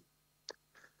bureaucracy.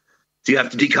 So you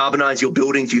have to decarbonize your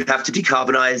buildings. You have to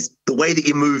decarbonize the way that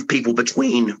you move people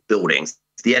between buildings.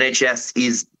 The NHS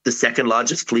is the second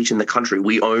largest fleet in the country.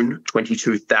 We own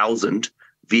 22,000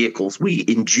 vehicles. We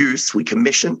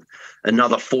commission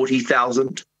another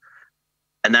 40,000.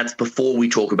 And that's before we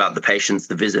talk about the patients,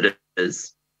 the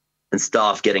visitors, and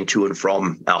staff getting to and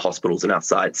from our hospitals and our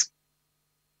sites.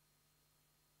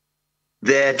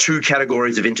 There are 2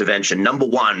 categories of intervention. Number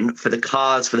 1, for the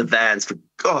cars, for the vans, for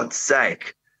God's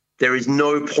sake, there is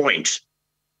no point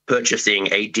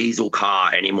purchasing a diesel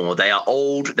car anymore. They are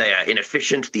old, they are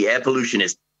inefficient, the air pollution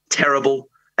is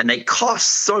terrible, and they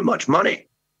cost so much money.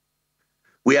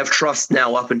 We have trusts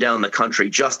now up and down the country,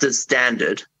 just as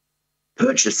standard,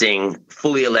 purchasing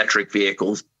fully electric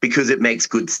vehicles because it makes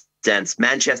good sense.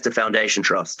 Manchester Foundation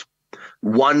Trust,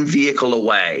 1 vehicle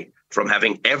away from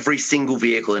having every single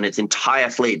vehicle in its entire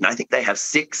fleet. And I think they have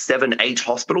 6, 7, 8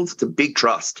 hospitals. It's a big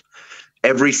trust.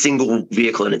 Every single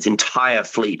vehicle in its entire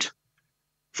fleet,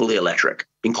 fully electric,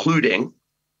 including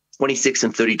 26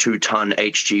 and 32-ton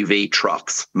HGV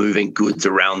trucks moving goods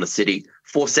around the city.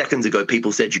 4 seconds ago,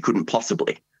 people said you couldn't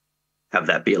possibly have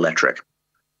that be electric.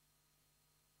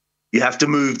 You have to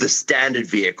move the standard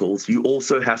vehicles. You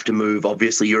also have to move,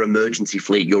 obviously, your emergency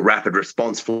fleet, your rapid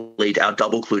response fleet, our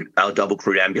double crewed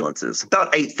ambulances.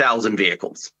 About 8,000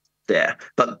 vehicles there,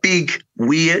 but big,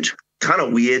 kind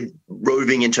of weird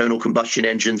roving internal combustion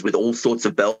engines with all sorts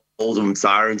of bells and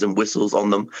sirens and whistles on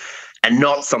them, and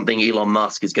not something Elon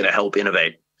Musk is going to help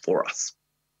innovate for us.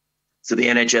 So the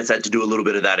NHS had to do a little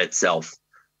bit of that itself.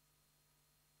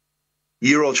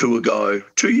 Year or 2 ago,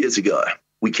 2 years ago,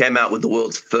 we came out with the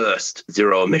world's first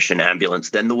zero-emission ambulance,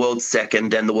 then the world's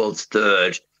second, then the world's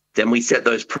third. Then we set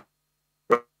those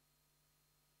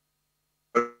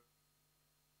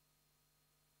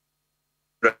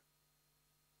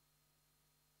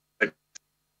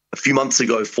a few months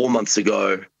ago, 4 months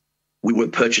ago, we were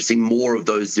purchasing more of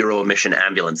those zero-emission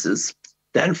ambulances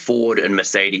than Ford and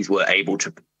Mercedes were able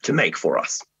to make for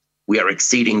us. We are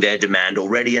exceeding their demand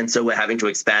already, and so we're having to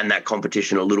expand that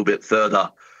competition a little bit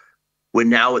further. We're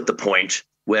now at the point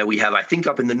where we have, I think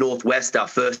up in the Northwest, our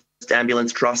first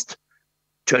ambulance trust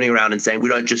turning around and saying, we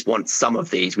don't just want some of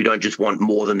these. We don't just want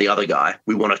more than the other guy.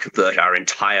 We want to convert our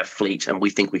entire fleet, and we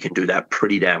think we can do that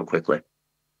pretty damn quickly.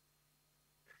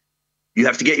 You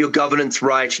have to get your governance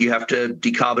right. You have to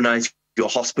decarbonize your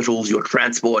hospitals, your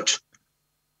transport.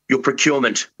 Your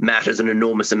procurement matters an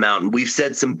enormous amount. And we've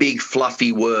said some big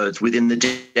fluffy words. Within the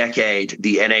decade,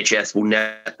 the NHS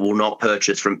will not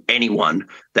purchase from anyone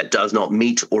that does not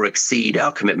meet or exceed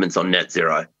our commitments on net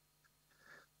zero.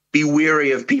 Be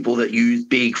wary of people that use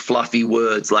big fluffy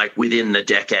words like within the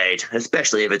decade,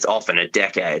 especially if it's often a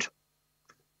decade.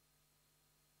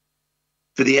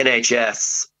 For the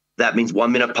NHS, that means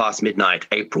 1 minute past midnight,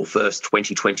 April 1st,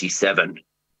 2027.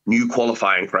 New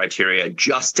qualifying criteria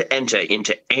just to enter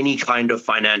into any kind of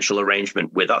financial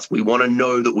arrangement with us. We want to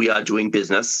know that we are doing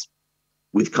business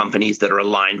with companies that are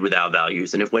aligned with our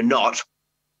values. And if we're not,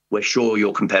 we're sure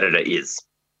your competitor is.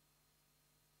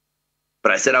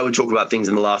 But I said I would talk about things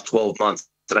in the last 12 months,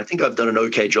 and I think I've done an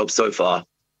okay job so far.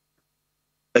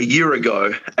 A year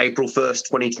ago, April 1st,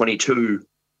 2022,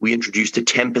 we introduced a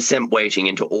 10% weighting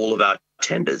into all of our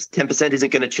tenders. 10%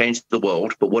 isn't going to change the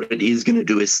world, but what it is going to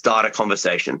do is start a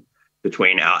conversation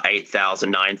between our 8,000,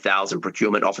 9,000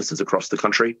 procurement officers across the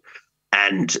country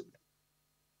and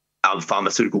our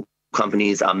pharmaceutical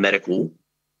companies, our medical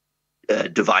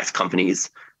device companies,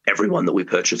 everyone that we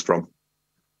purchase from.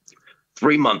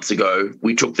 3 months ago,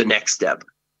 we took the next step.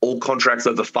 All contracts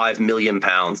over £5 million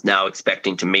now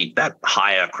expecting to meet that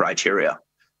higher criteria.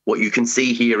 What you can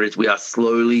see here is we are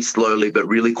slowly, but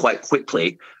really quite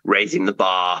quickly raising the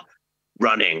bar,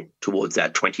 running towards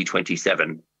that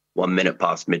 2027, 1 minute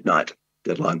past midnight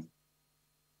deadline.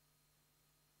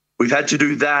 We've had to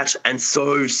do that and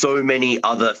so many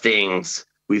other things.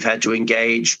 We've had to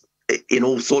engage in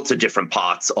all sorts of different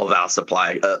parts of our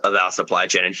supply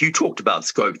chain. And Hugh talked about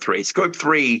Scope 3. Scope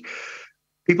 3,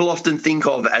 people often think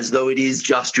of as though it is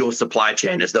just your supply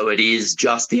chain, as though it is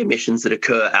just the emissions that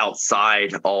occur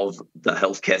outside of the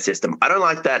healthcare system. I don't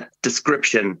like that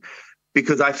description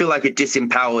because I feel like it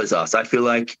disempowers us. I feel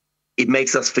like it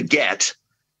makes us forget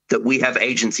that we have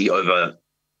agency over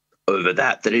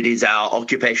that it is our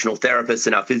occupational therapists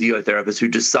and our physiotherapists who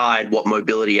decide what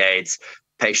mobility aids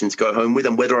patients go home with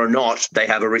and whether or not they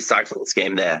have a recycling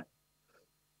scheme there.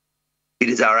 It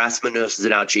is our asthma nurses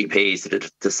and our GPs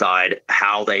that decide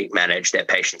how they manage their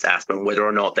patients' asthma and whether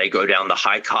or not they go down the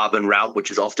high carbon route,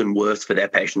 which is often worse for their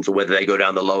patients, or whether they go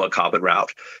down the lower carbon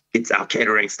route. It's our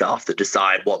catering staff that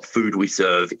decide what food we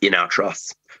serve in our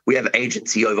trusts. We have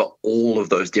agency over all of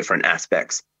those different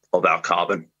aspects of our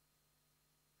carbon.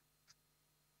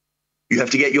 You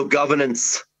have to get your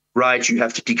governance right. You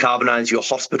have to decarbonize your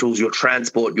hospitals, your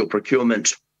transport, your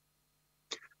procurement.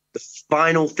 The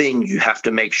final thing you have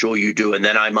to make sure you do, and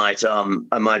then I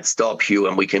might stop Hugh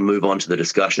and we can move on to the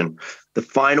discussion. The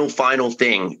final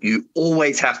thing you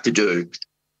always have to do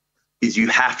is you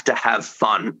have to have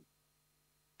fun.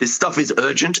 This stuff is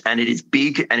urgent and it is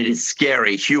big and it is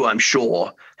scary. Hugh, I'm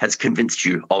sure, has convinced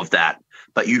you of that.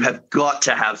 But you have got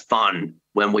to have fun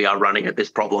when we are running at this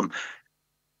problem.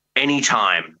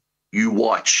 Anytime you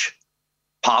watch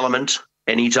Parliament,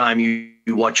 anytime you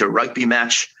watch a rugby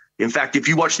match, in fact, if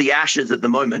you watch the Ashes at the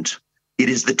moment, it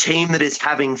is the team that is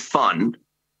having fun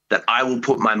that I will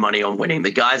put my money on winning.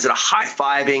 The guys that are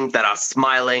high-fiving, that are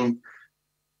smiling.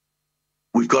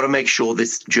 We've got to make sure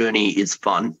this journey is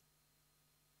fun.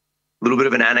 A little bit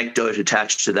of an anecdote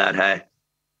attached to that, hey?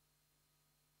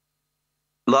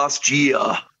 Last year,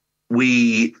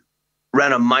 we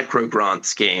ran a micro grant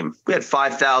scheme. We had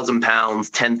 £5,000,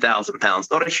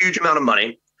 £10,000, not a huge amount of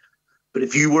money. But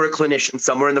if you were a clinician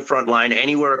somewhere in the front line,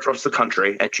 anywhere across the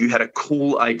country, and you had a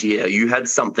cool idea, you had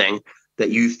something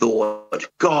that you thought,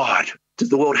 God, does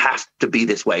the world have to be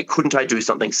this way? Couldn't I do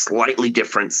something slightly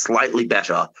different, slightly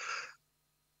better?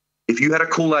 If you had a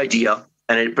cool idea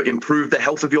and it improved the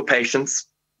health of your patients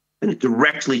and it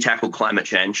directly tackled climate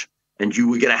change and you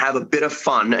were going to have a bit of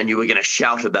fun and you were going to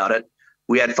shout about it,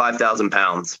 we had £5,000,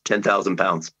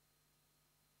 £10,000.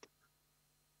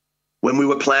 When we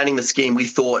were planning the scheme, we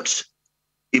thought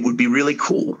it would be really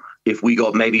cool if we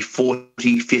got maybe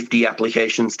 40, 50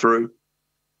 applications through.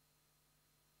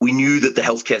 We knew that the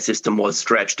healthcare system was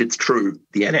stretched. It's true.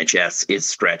 The NHS is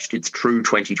stretched. It's true.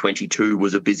 2022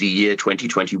 was a busy year,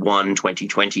 2021,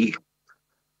 2020.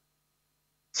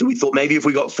 So we thought maybe if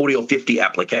we got 40 or 50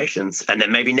 applications, and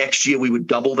then maybe next year we would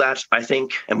double that, I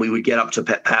think, and we would get up to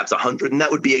perhaps 100, and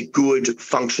that would be a good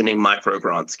functioning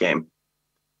microgrant scheme.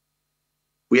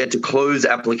 We had to close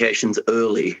applications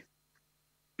early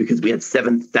because we had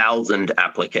 7,000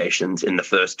 applications in the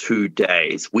first 2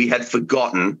 days. We had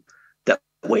forgotten that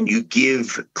when you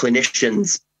give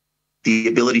clinicians the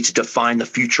ability to define the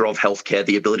future of healthcare,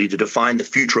 the ability to define the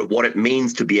future of what it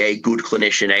means to be a good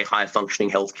clinician, a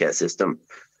high-functioning healthcare system,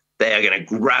 they are going to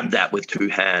grab that with 2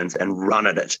 hands and run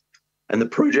at it. And the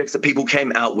projects that people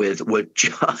came out with were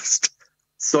just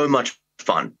so much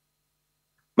fun.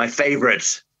 My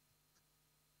favorite,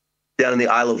 down in the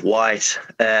Isle of Wight,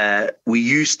 we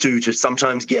used to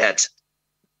sometimes get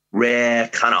rare,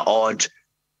 kind of odd,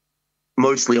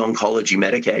 mostly oncology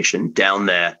medication down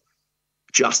there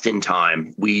just in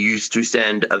time. We used to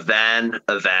send a van,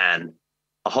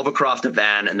 a hovercraft, a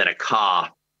van, and then a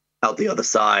car out the other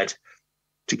side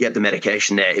to get the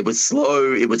medication there. It was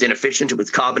slow, it was inefficient, it was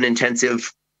carbon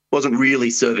intensive, wasn't really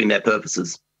serving their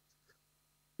purposes.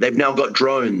 They've now got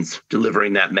drones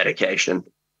delivering that medication.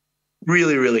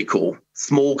 Really, really cool.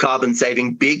 Small carbon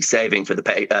saving, big saving for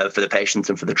the patients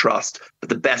and for the trust. But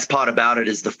the best part about it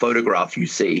is the photograph you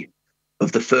see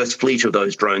of the first fleet of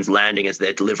those drones landing as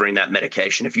they're delivering that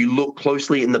medication. If you look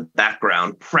closely in the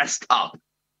background, pressed up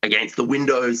against the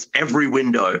windows, every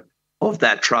window, of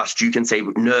that trust. You can see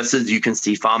nurses, you can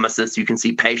see pharmacists, you can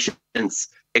see patients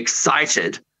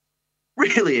excited,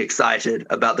 really excited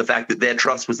about the fact that their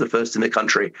trust was the first in the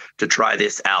country to try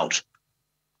this out.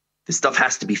 This stuff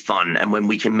has to be fun. And when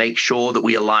we can make sure that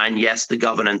we align, yes, the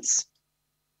governance,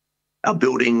 our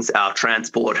buildings, our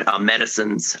transport, our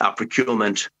medicines, our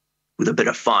procurement with a bit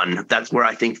of fun, that's where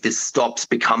I think this stops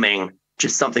becoming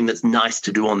just something that's nice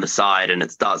to do on the side and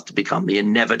it starts to become the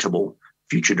inevitable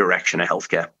future direction of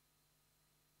healthcare.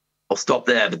 I'll stop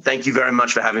there, but thank you very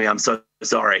much for having me. I'm so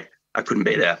sorry I couldn't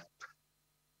be there.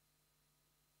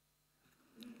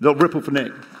 The ripple for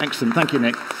Nick. Excellent. Thank you,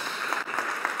 Nick.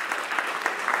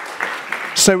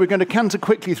 So we're going to canter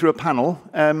quickly through a panel.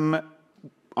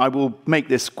 I will make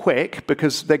this quick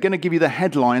because they're going to give you the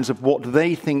headlines of what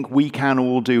they think we can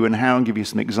all do and how, and give you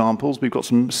some examples. We've got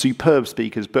some superb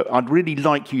speakers, but I'd really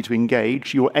like you to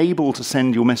engage. You're able to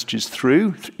send your messages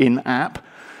through in-app,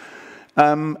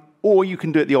 or you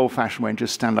can do it the old-fashioned way and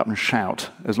just stand up and shout,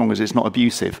 as long as it's not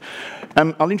abusive.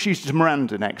 I'll introduce you to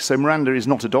Miranda next. So Miranda is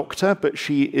not a doctor, but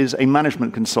she is a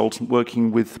management consultant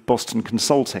working with Boston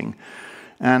Consulting.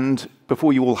 And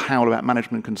before you all howl about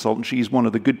management consultants, she's one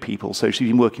of the good people. So she's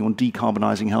been working on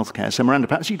decarbonising healthcare. So Miranda,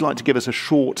 perhaps you'd like to give us a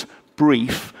short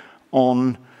brief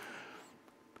on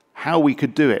how we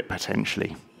could do it,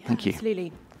 potentially. Thank you.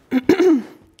 Absolutely.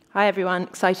 Hi, everyone.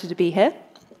 Excited to be here.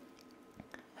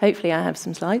 Hopefully I have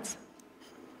some slides.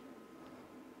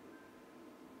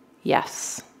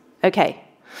 Yes. Okay.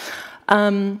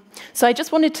 So I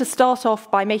just wanted to start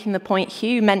off by making the point.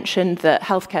 Hugh mentioned that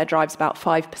healthcare drives about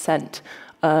 5%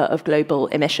 of global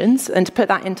emissions. And to put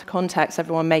that into context,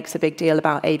 everyone makes a big deal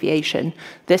about aviation.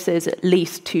 This is at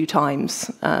least 2 times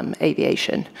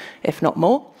aviation, if not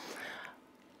more.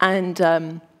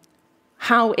 And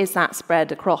how is that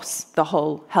spread across the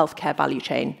whole healthcare value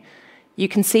chain? You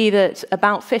can see that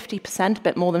about 50%, a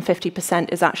bit more than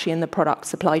 50%, is actually in the product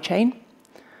supply chain.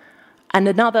 And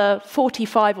another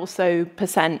 45 or so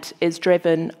 % is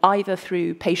driven either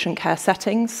through patient care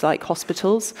settings, like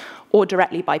hospitals, or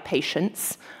directly by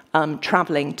patients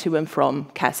traveling to and from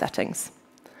care settings.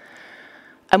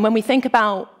 And when we think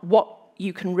about what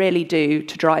you can really do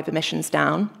to drive emissions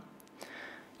down,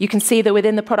 you can see that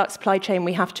within the product supply chain,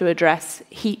 we have to address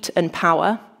heat and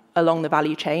power along the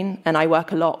value chain. And I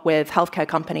work a lot with healthcare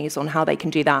companies on how they can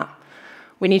do that.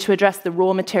 We need to address the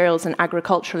raw materials and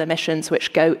agricultural emissions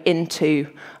which go into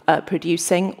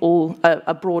producing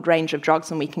a broad range of drugs,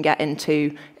 and we can get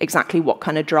into exactly what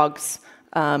kind of drugs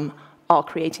are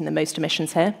creating the most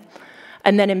emissions here.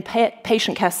 And then in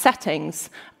patient care settings,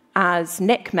 as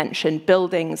Nick mentioned,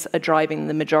 buildings are driving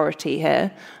the majority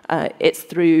here. It's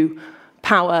through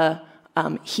power,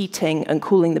 heating and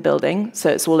cooling the building.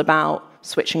 So it's all about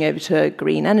switching over to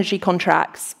green energy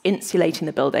contracts, insulating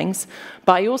the buildings.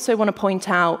 But I also want to point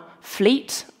out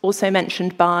fleet, also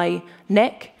mentioned by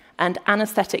Nick, and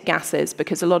anesthetic gases,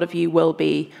 because a lot of you will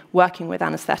be working with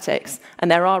anesthetics,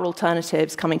 and there are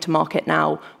alternatives coming to market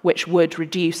now which would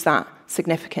reduce that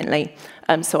significantly.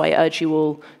 So I urge you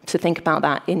all to think about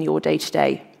that in your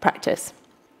day-to-day practice.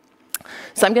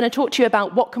 So I'm going to talk to you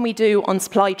about what can we do on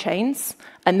supply chains,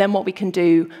 and then what we can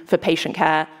do for patient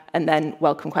care, and then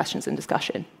welcome questions and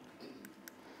discussion.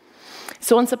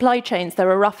 So on supply chains, there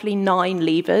are roughly 9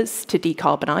 levers to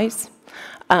decarbonize.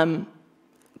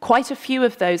 Quite a few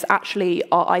of those actually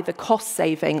are either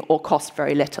cost-saving or cost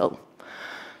very little.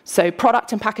 So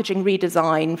product and packaging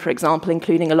redesign, for example,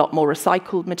 including a lot more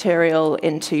recycled material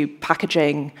into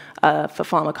packaging for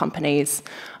pharma companies,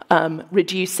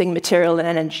 reducing material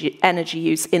and energy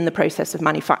use in the process of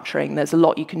manufacturing. There's a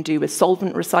lot you can do with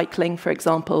solvent recycling, for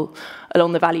example,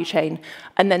 along the value chain.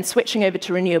 And then switching over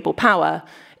to renewable power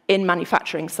in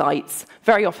manufacturing sites.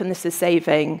 Very often this is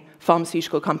saving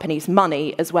pharmaceutical companies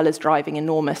money, as well as driving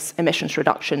enormous emissions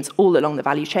reductions all along the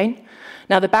value chain.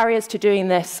 Now, the barriers to doing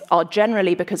this are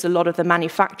generally because a lot of the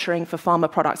manufacturing for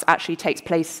pharma products actually takes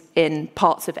place in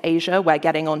parts of Asia, where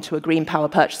getting onto a green power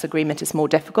purchase agreement is more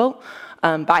difficult.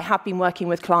 But I have been working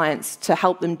with clients to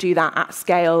help them do that at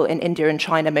scale in India and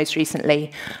China most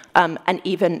recently. And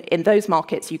even in those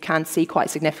markets, you can see quite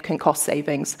significant cost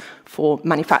savings for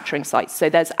manufacturing sites. So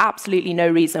there's absolutely no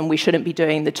reason we shouldn't be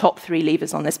doing the top 3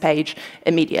 levers on this page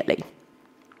immediately.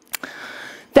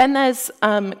 Then there's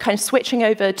kind of switching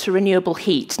over to renewable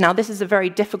heat. Now, this is a very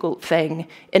difficult thing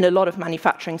in a lot of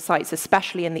manufacturing sites,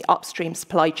 especially in the upstream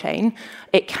supply chain.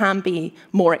 It can be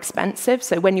more expensive.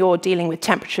 So when you're dealing with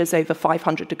temperatures over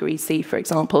 500 degrees C, for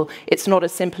example, it's not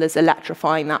as simple as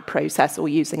electrifying that process or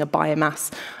using a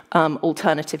biomass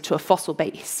alternative to a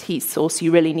fossil-based heat source.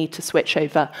 You really need to switch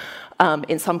over,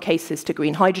 in some cases, to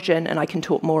green hydrogen, and I can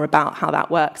talk more about how that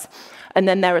works. And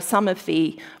then there are some of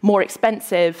the more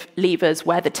expensive levers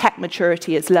where the tech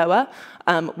maturity is lower,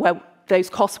 where those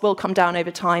costs will come down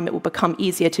over time. It will become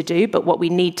easier to do. But what we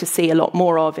need to see a lot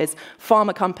more of is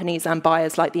pharma companies and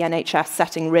buyers like the NHS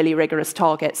setting really rigorous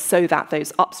targets so that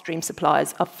those upstream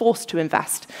suppliers are forced to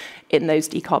invest in those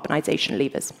decarbonisation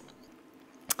levers.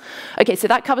 Okay, so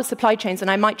that covers supply chains, and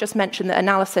I might just mention that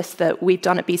analysis that we've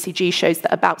done at BCG shows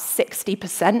that about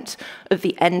 60% of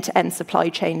the end-to-end supply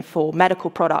chain for medical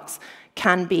products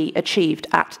can be achieved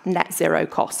at net zero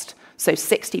cost. So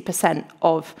 60%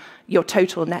 of your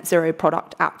total net zero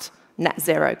product at net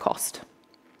zero cost.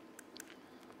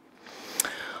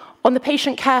 On the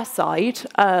patient care side,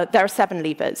 there are 7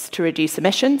 levers to reduce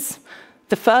emissions.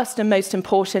 The first and most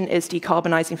important is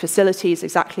decarbonising facilities,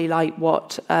 exactly like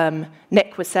what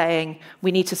Nick was saying.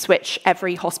 We need to switch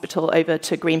every hospital over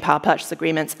to green power purchase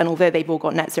agreements, and although they've all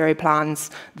got net zero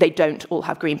plans, they don't all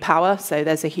have green power, so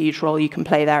there's a huge role you can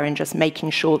play there in just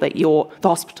making sure that the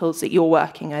hospitals that you're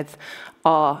working with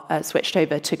are switched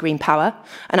over to green power.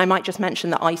 And I might just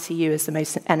mention that ICU is the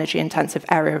most energy-intensive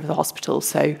area of the hospital,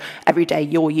 so every day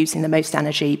you're using the most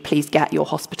energy, please get your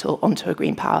hospital onto a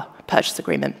green power purchase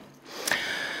agreement.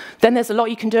 Then there's a lot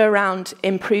you can do around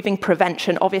improving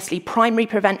prevention. Obviously, primary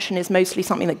prevention is mostly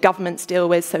something that governments deal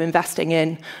with, so investing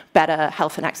in better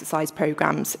health and exercise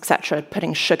programs, etc.,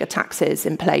 putting sugar taxes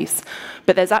in place.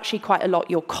 But there's actually quite a lot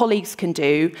your colleagues can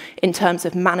do in terms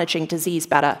of managing disease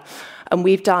better. And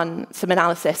we've done some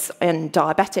analysis in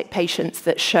diabetic patients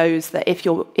that shows that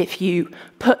if you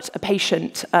put a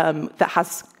patient that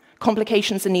has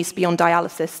complications and needs to be on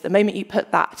dialysis, the moment you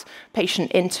put that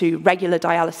patient into regular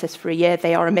dialysis for a year,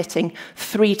 they are emitting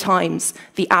 3 times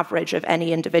the average of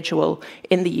any individual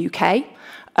in the UK.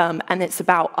 And it's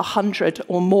about 100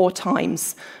 or more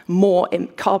times more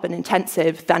carbon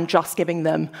intensive than just giving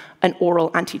them an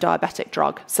oral anti-diabetic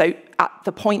drug. So at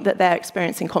the point that they're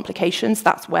experiencing complications,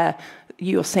 that's where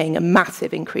you're seeing a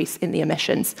massive increase in the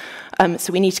emissions.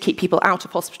 So we need to keep people out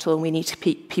of hospital, and we need to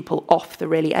keep people off the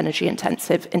really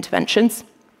energy-intensive interventions.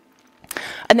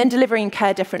 And then delivering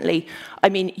care differently. I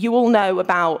mean, you all know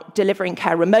about delivering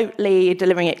care remotely,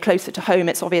 delivering it closer to home.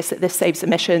 It's obvious that this saves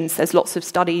emissions. There's lots of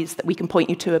studies that we can point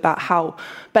you to about how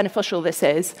beneficial this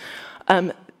is.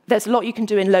 There's a lot you can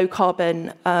do in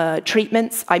low-carbon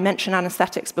treatments. I mentioned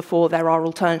anesthetics before. There are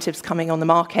alternatives coming on the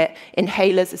market.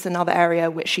 Inhalers is another area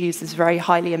which uses very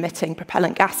highly emitting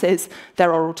propellant gases.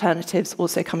 There are alternatives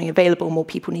also coming available. More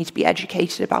people need to be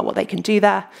educated about what they can do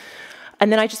there.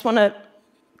 And then I just want to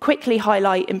quickly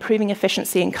highlight improving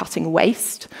efficiency and cutting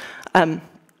waste.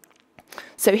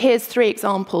 So here's 3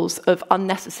 examples of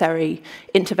unnecessary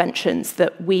interventions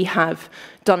that we have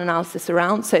done analysis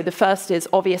around. So the first is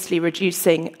obviously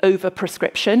reducing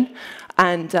overprescription.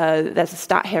 And there's a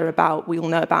stat here about, we all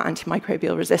know about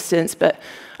antimicrobial resistance, but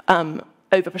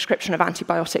overprescription of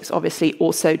antibiotics obviously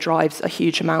also drives a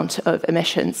huge amount of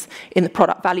emissions in the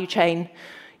product value chain.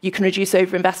 You can reduce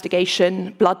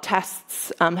over-investigation. Blood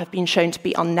tests have been shown to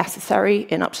be unnecessary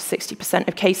in up to 60%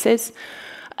 of cases.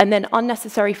 And then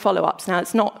unnecessary follow-ups. Now,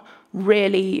 it's not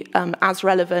really as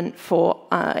relevant for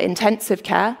intensive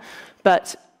care,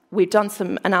 but we've done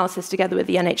some analysis together with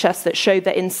the NHS that showed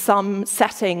that in some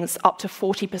settings, up to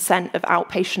 40% of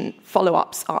outpatient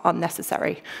follow-ups are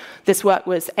unnecessary. This work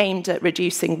was aimed at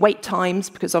reducing wait times,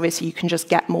 because obviously you can just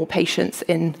get more patients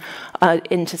in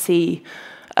to see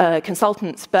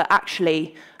consultants, but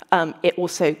actually it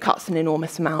also cuts an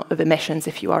enormous amount of emissions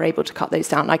if you are able to cut those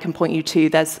down. I can point you to,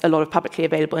 there's a lot of publicly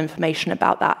available information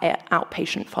about that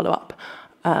outpatient follow-up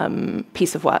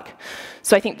piece of work.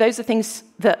 So I think those are things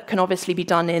that can obviously be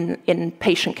done in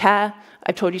patient care.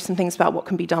 I've told you some things about what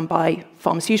can be done by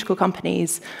pharmaceutical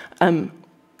companies. I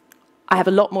have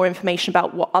a lot more information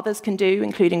about what others can do,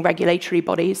 including regulatory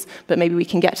bodies, but maybe we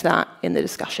can get to that in the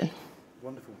discussion.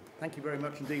 Wonderful. Thank you very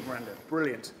much indeed, Miranda.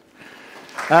 Brilliant.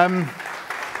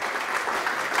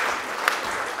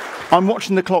 I'm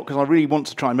watching the clock because I really want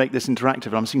to try and make this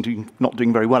interactive. I'm seem to be not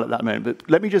doing very well at that moment. But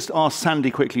let me just ask Sandy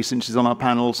quickly, since she's on our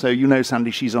panel. So you know Sandy,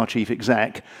 she's our chief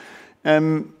exec.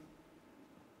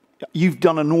 You've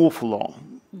done an awful lot.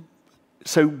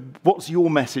 So what's your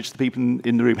message to the people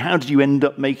in the room? How did you end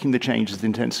up making the changes in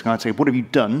intensive care? What have you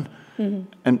done?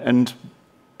 And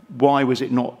why was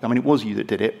it not? I mean, it was you that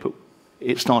did it, but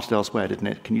it started elsewhere, didn't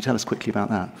it? Can you tell us quickly about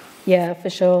that? Yeah, for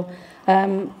sure.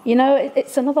 You know,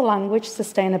 it's another language,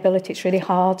 sustainability. It's really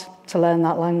hard to learn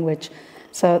that language.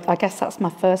 So I guess that's my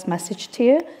first message to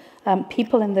you.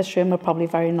 People in this room are probably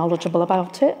very knowledgeable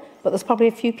about it, but there's probably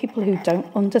a few people who don't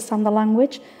understand the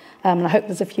language. And I hope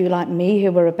there's a few like me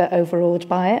who were a bit overawed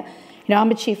by it. You know,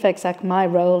 I'm a chief exec. My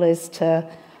role is to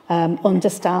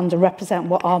understand and represent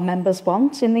what our members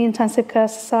want in the Intensive Care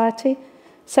Society.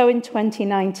 So in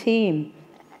 2019,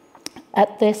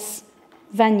 at this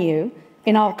venue,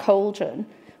 in our cauldron,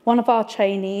 one of our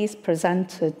trainees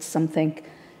presented something,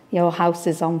 "Your house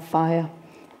is on fire."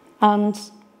 And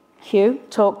Hugh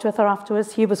talked with her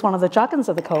afterwards. Hugh was one of the dragons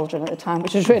of the cauldron at the time,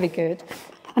 which was really good.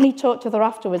 And he talked with her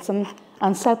afterwards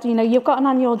and said, "You know, you've got an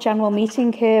annual general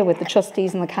meeting here with the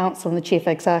trustees and the council and the chief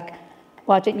exec.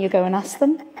 Why didn't you go and ask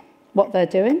them what they're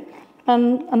doing?"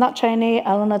 And that trainee,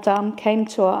 Eleanor Dam, came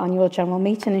to our annual general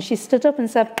meeting and she stood up and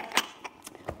said,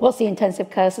 "What's the Intensive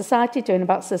Care Society doing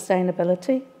about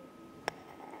sustainability?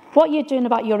 What are you doing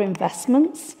about your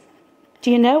investments? Do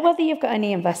you know whether you've got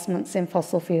any investments in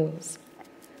fossil fuels?"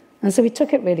 And so we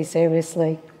took it really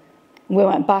seriously. We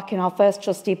went back in our first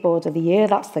trustee board of the year.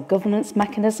 That's the governance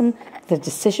mechanism, the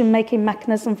decision-making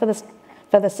mechanism for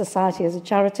the society as a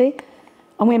charity.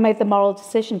 And we made the moral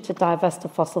decision to divest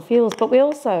of fossil fuels. But we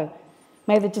also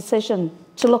made the decision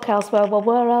to look elsewhere. Well,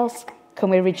 where else can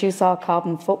we reduce our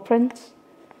carbon footprint?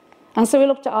 And so we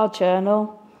looked at our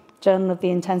journal of the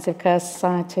Intensive Care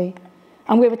Society,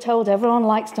 and we were told everyone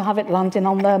likes to have it landing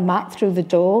on their mat through the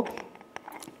door.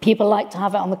 People like to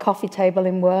have it on the coffee table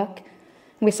in work.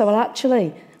 And we said, well,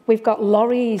 actually, we've got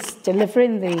lorries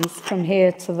delivering these from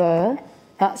here to there.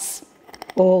 That's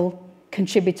all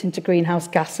contributing to greenhouse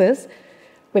gases.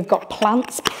 We've got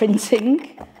plants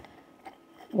printing.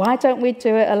 Why don't we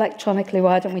do it electronically?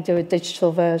 Why don't we do a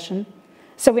digital version?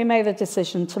 So we made the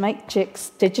decision to make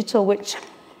JICS digital, which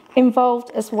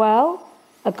involved as well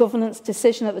a governance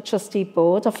decision at the trustee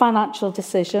board, a financial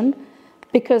decision,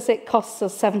 because it costs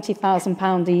us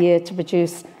 £70,000 a year to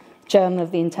produce Journal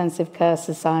of the Intensive Care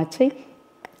Society.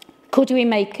 Could we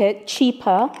make it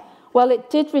cheaper? Well, it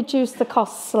did reduce the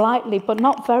cost slightly, but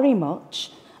not very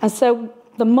much. And so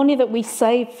the money that we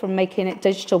saved from making it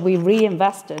digital, we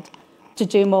reinvested to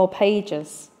do more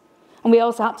pages. And we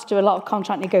also had to do a lot of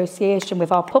contract negotiation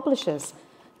with our publishers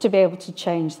to be able to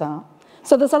change that.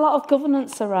 So there's a lot of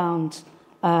governance around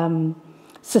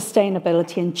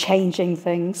sustainability and changing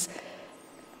things.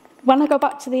 When I go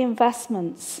back to the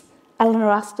investments,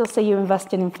 Eleanor asked us, are you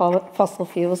investing in fossil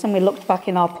fuels? And we looked back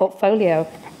in our portfolio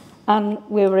and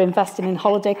we were investing in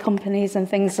holiday companies and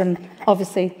things and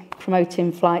obviously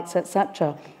promoting flights,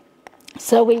 etc.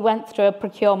 So we went through a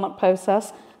procurement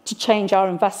process to change our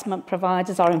investment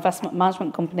providers, our investment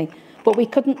management company. But we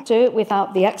couldn't do it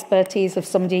without the expertise of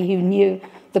somebody who knew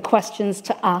the questions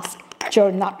to ask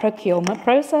during that procurement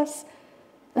process.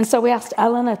 And so we asked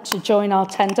Eleanor to join our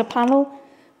tender panel.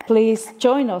 Please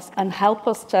join us and help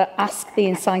us to ask the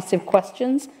incisive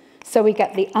questions so we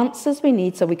get the answers we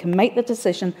need so we can make the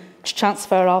decision to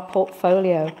transfer our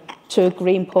portfolio to a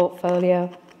green portfolio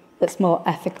that's more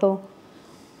ethical.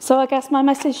 So I guess my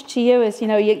message to you is,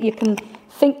 you can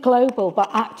think global but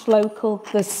act local.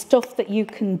 There's stuff that you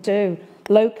can do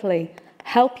locally.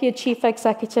 Help your chief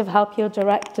executive, help your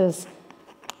directors.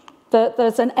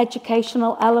 There's an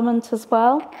educational element as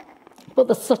well, but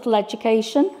the subtle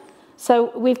education.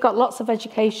 So we've got lots of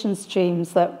education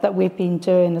streams that we've been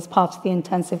doing as part of the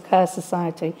Intensive Care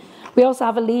Society. We also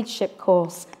have a leadership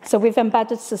course. So we've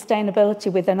embedded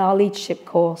sustainability within our leadership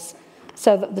course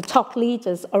so that the top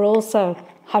leaders are also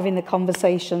having the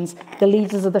conversations, the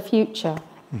leaders of the future.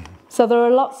 Mm-hmm. So there are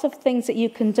lots of things that you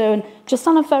can do, and just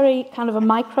on a very kind of a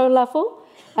micro level,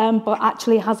 but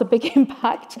actually has a big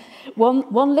impact.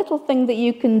 One little thing that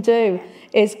you can do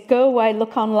is go away,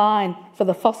 look online for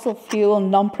the Fossil Fuel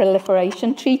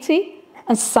Non-Proliferation Treaty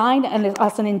and sign it, and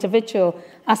as an individual,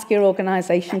 ask your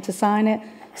organisation to sign it.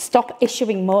 Stop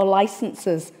issuing more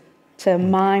licences to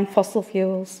mine fossil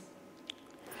fuels.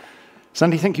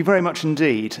 Sandy, thank you very much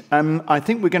indeed. I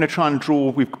think we're going to try and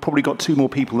draw, we've probably got two more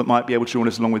people that might be able to join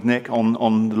us along with Nick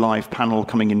on the live panel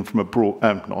coming in from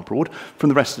from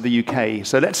the rest of the UK.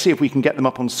 So let's see if we can get them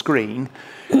up on screen.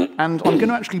 And I'm going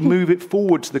to actually move it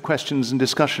forward to the questions and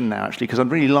discussion now, actually, because I'd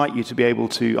really like you to be able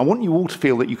to, I want you all to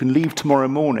feel that you can leave tomorrow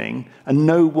morning and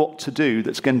know what to do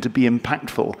that's going to be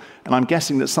impactful. And I'm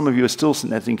guessing that some of you are still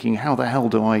sitting there thinking, how the hell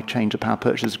do I change a power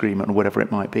purchase agreement or whatever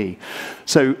it might be?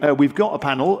 So we've got a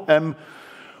panel.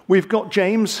 We've got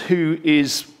James, who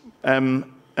is an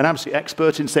absolute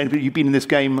expert in sustainability. You've been in this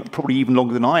game probably even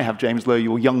longer than I have, James, though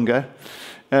you're younger.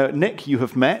 Nick, you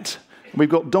have met. We've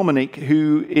got Dominic,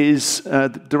 who is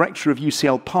the director of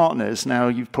UCL Partners. Now,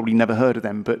 you've probably never heard of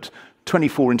them, but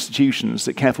 24 institutions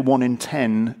that care for 1 in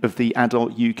 10 of the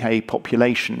adult UK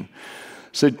population.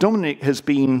 So Dominic has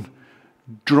been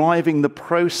driving the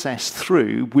process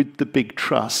through with the big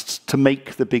trusts to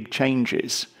make the big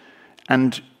changes.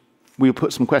 And we'll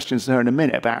put some questions to her in a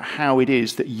minute about how it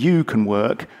is that you can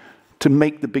work to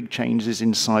make the big changes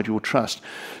inside your trust.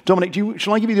 Dominic,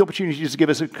 shall I give you the opportunity just to give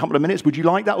us a couple of minutes? Would you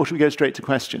like that, or should we go straight to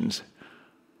questions?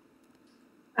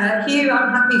 Hugh,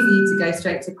 I'm happy for you to go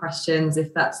straight to questions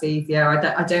if that's easier.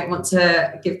 I don't want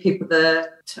to give people the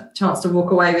chance to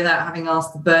walk away without having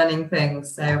asked the burning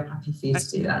things, so I'm happy for you to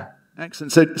do that.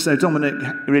 Excellent. So Dominic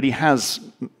really has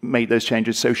made those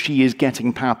changes. So she is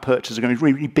getting power purchase, going to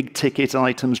really big ticket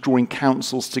items, drawing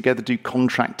councils together, do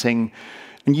contracting.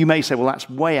 And you may say, well, that's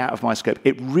way out of my scope.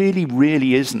 It really,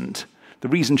 really isn't. The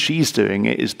reason she's doing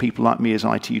it is people like me as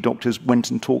ITU doctors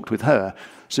went and talked with her.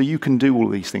 So you can do all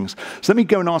of these things. So let me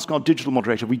go and ask our digital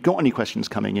moderator, have we got any questions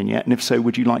coming in yet? And if so,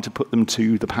 would you like to put them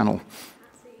to the panel?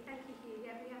 Absolutely. Thank you, Hugh.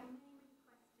 Yeah, we have many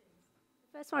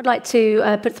questions. The first one I'd like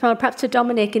to put to the panel, perhaps to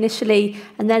Dominic initially,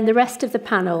 and then the rest of the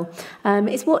panel,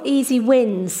 is what easy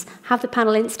wins have the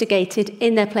panel instigated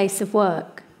in their place of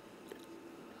work?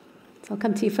 So I'll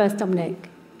come to you first, Dominic.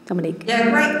 Yeah,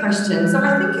 great question. So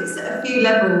I think it's at a few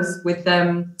levels with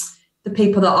the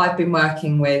people that I've been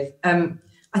working with.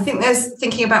 I think there's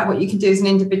thinking about what you can do as an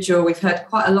individual. We've heard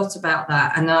quite a lot about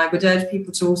that. And I would urge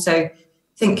people to also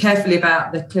think carefully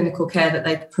about the clinical care that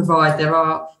they provide. There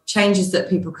are changes that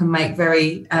people can make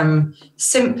very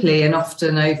simply and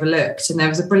often overlooked. And there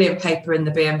was a brilliant paper in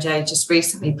the BMJ just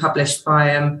recently published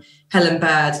by Helen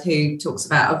Baird, who talks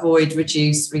about avoid,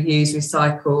 reduce, reuse,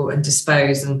 recycle and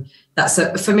dispose. And that's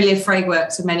a familiar framework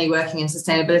to many working in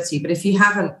sustainability. But if you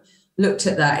haven't looked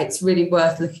at that, it's really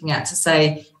worth looking at to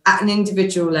say, at an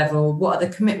individual level, what are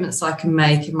the commitments I can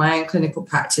make in my own clinical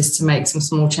practice to make some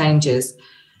small changes?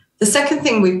 The second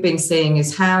thing we've been seeing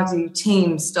is how do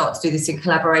teams start to do this in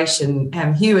collaboration?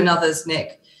 Hugh and others,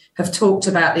 Nick, have talked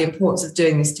about the importance of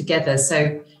doing this together.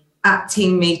 So at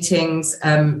team meetings,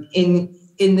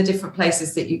 in the different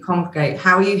places that you congregate,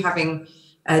 how are you having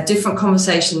different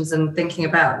conversations and thinking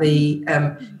about the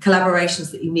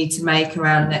collaborations that you need to make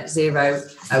around net zero?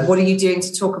 What are you doing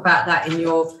to talk about that in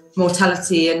your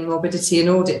mortality and morbidity and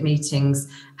audit meetings?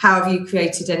 How have you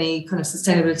created any kind of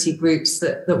sustainability groups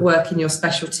that work in your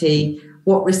specialty?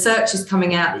 What research is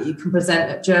coming out that you can present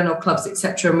at journal clubs,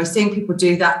 etc.? And we're seeing people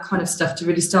do that kind of stuff to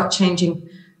really start changing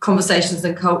conversations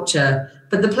and culture.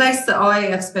 But the place that I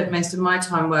have spent most of my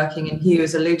time working, and Hugh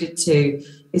has alluded to,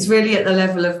 is really at the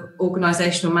level of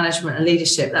organisational management and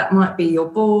leadership. That might be your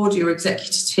board, your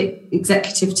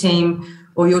executive team,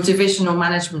 or your divisional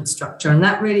management structure. And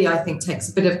that really, I think, takes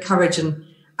a bit of courage and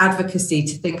advocacy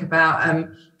to think about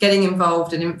getting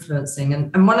involved and influencing.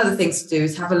 And one of the things to do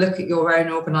is have a look at your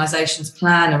own organisation's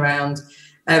plan around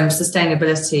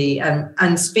sustainability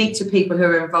and speak to people who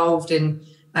are involved in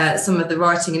some of the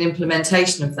writing and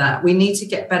implementation of that. We need to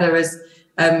get better as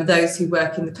those who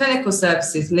work in the clinical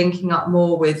services, linking up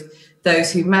more with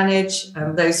those who manage,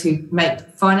 those who make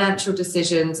financial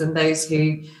decisions, and those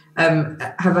who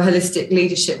have a holistic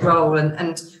leadership role.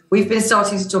 And we've been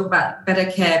starting to talk about better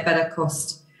care, better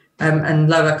cost, and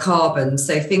lower carbon.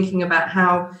 So thinking about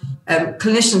how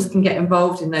clinicians can get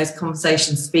involved in those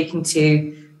conversations, speaking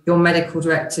to your medical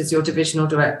directors, your divisional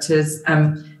directors,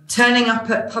 turning up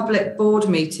at public board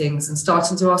meetings and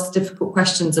starting to ask difficult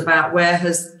questions about where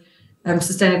has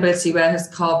sustainability, where has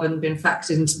carbon been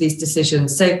factored into these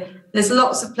decisions. So there's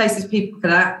lots of places people can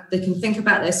act. They can think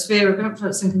about their sphere of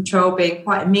influence and control being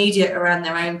quite immediate around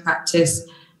their own practice,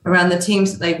 around the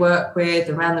teams that they work with,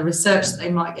 around the research that they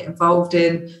might get involved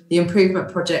in, the improvement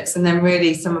projects, and then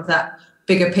really some of that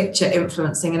bigger picture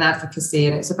influencing and advocacy.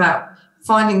 And it's about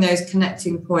finding those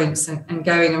connecting points and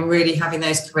going and really having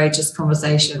those courageous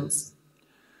conversations.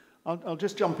 I'll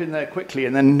just jump in there quickly,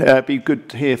 and then be good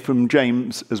to hear from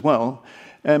James as well.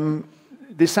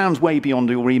 This sounds way beyond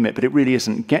your remit, but it really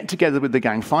isn't. Get together with the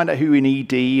gang, find out who in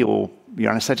ED or your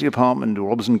anaesthetic department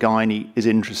or obs and gynae is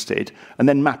interested, and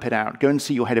then map it out. Go and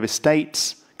see your head of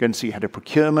estates, go and see your head of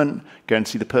procurement, go and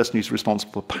see the person who's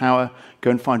responsible for power,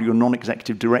 go and find who your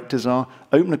non-executive directors are,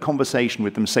 open a conversation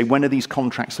with them, say, when are these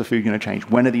contracts for food going to change?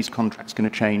 When are these contracts going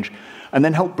to change? And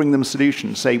then help bring them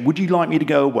solutions. Say, would you like me to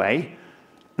go away?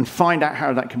 And find out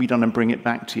how that can be done and bring it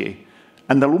back to you.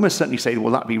 And they'll almost certainly say,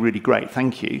 well, that'd be really great,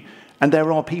 thank you. And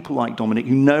there are people like Dominic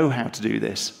who know how to do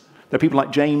this. There are people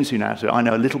like James who know how to do it. I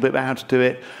know a little bit about how to do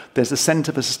it. There's the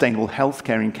Centre for Sustainable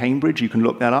Healthcare in Cambridge. You can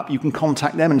look that up. You can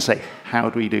contact them and say, how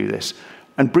do we do this?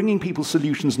 And bringing people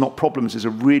solutions, not problems, is a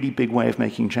really big way of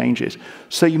making changes.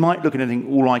 So you might look at it and think,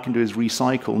 all I can do is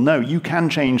recycle. No, you can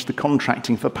change the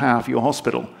contracting for power for your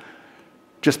hospital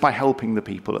just by helping the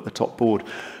people at the top board.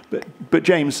 But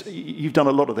James, you've done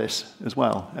a lot of this as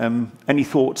well. Any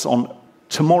thoughts on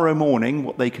tomorrow morning,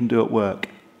 what they can do at work?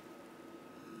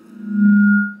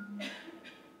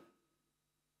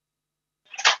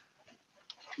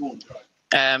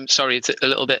 Sorry, it's a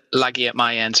little bit laggy at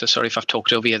my end, so sorry if I've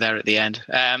talked over you there at the end.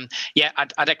 Yeah,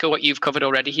 I'd echo what you've covered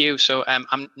already, Hugh. So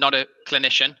I'm not a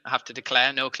clinician, I have to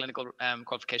declare, no clinical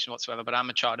qualification whatsoever, but I'm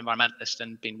a chartered environmentalist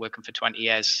and been working for 20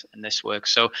 years in this work.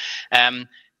 So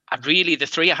really, the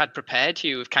three I had prepared,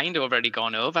 Hugh, have kind of already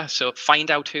gone over. So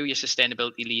find out who your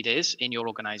sustainability lead is in your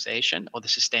organization or the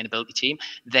sustainability team.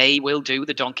 They will do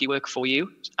the donkey work for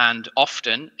you. And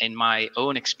often, in my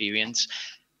own experience,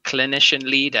 clinician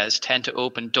leaders tend to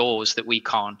open doors that we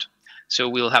can't. So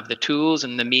we'll have the tools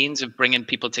and the means of bringing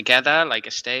people together, like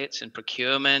estates and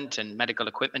procurement and medical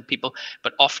equipment people.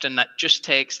 But often that just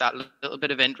takes that little bit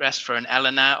of interest for an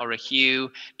Eleanor or a Hugh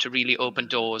to really open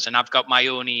doors. And I've got my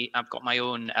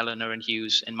own Eleanor and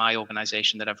Hughes in my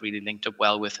organization that I've really linked up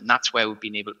well with. And that's where we've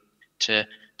been able to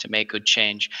make good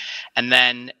change. And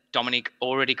then Dominique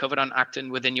already covered on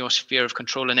acting within your sphere of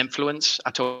control and influence.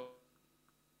 I talked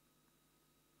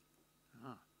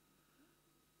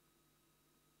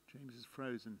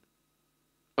frozen.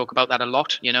 Talk about that a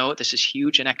lot. You know, this is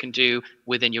huge, and it can do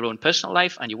within your own personal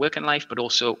life and your working life, but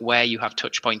also where you have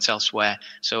touch points elsewhere.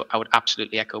 So I would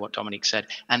absolutely echo what Dominique said,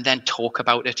 and then talk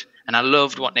about it. And I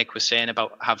loved what Nick was saying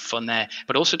about have fun there,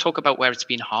 but also talk about where it's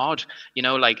been hard. You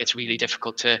know, like it's really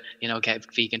difficult to, you know,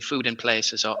 get vegan food in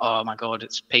places, or oh my God,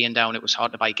 it's peeing down. It was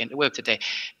hard to bike into work today.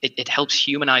 It helps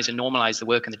humanize and normalize the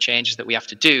work and the changes that we have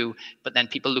to do. But then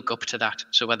people look up to that.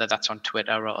 So whether that's on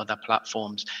Twitter or other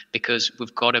platforms, because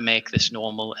we've got to make this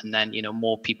normal, and then, you know,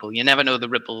 more people. You never know the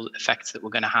ripple effects that we're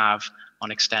going to have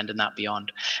on extending that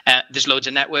beyond. There's loads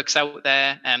of networks out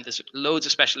there, and there's loads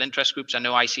of special interest groups. I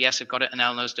know ICS have got it, and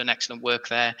Eleanor's done excellent work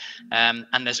there. And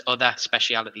there's other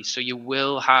specialities. So you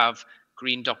will have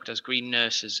green doctors, green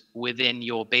nurses within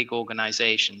your big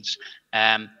organizations.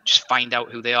 Just find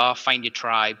out who they are, find your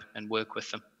tribe, and work with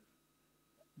them.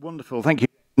 Wonderful, thank you.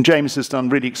 James has done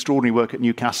really extraordinary work at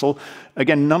Newcastle.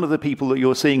 Again, none of the people that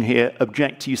you're seeing here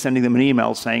object to you sending them an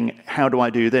email saying, how do I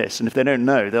do this? And if they don't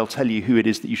know, they'll tell you who it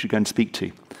is that you should go and speak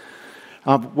to.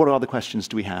 What other questions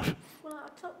do we have? Well, our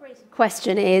top-rated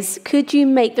question is, could you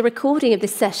make the recording of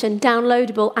this session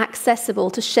downloadable, accessible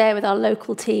to share with our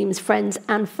local teams, friends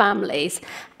and families?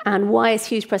 And why is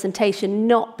Hugh's presentation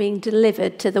not being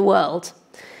delivered to the world?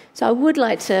 So I would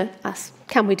like to ask,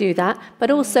 can we do that? But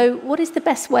also, what is the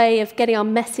best way of getting our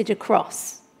message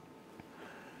across?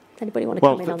 Does anybody want to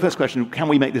come in on that? Well, first question, can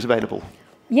we make this available?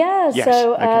 Yeah, yes.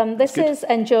 So okay. This is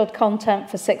endured content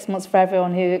for 6 months for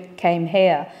everyone who came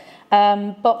here.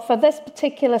 But for this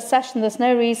particular session, there's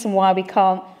no reason why we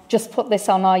can't just put this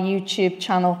on our YouTube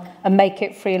channel and make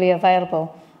it freely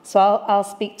available. So I'll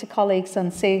speak to colleagues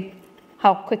and see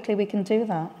how quickly we can do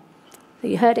that.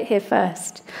 You heard it here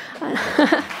first.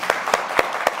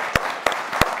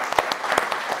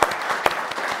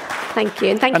 Thank you,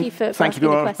 and thank you for asking the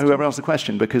question. Whoever asked the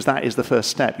question, because that is the first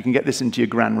step. You can get this into your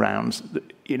grand rounds.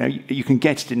 You know, you can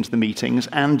get it into the meetings,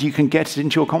 and you can get it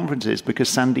into your conferences, because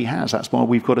Sandy has. That's why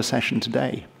we've got a session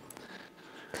today.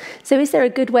 So is there a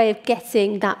good way of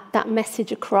getting that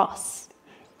message across?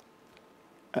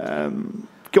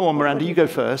 Go on, Miranda, you go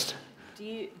first.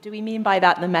 Do we mean by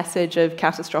that the message of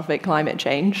catastrophic climate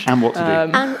change? And what to do.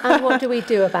 And what do we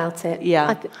do about it?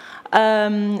 Yeah.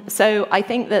 So I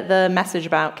think that the message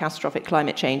about catastrophic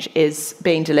climate change is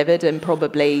being delivered, and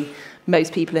probably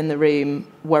most people in the room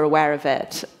were aware of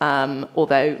it,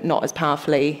 although not as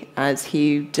powerfully as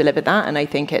Hugh delivered that. And I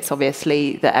think it's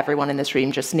obviously that everyone in this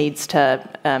room just needs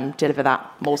to deliver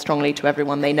that more strongly to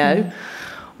everyone they know.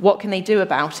 What can they do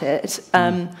about it?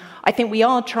 I think we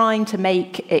are trying to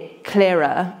make it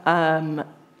clearer,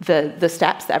 the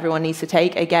steps that everyone needs to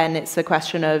take. Again, it's a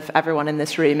question of everyone in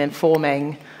this room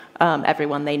informing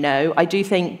everyone they know. I do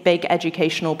think big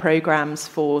educational programs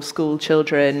for school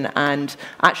children, and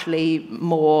actually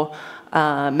more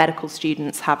medical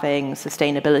students having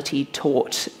sustainability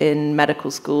taught in medical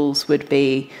schools would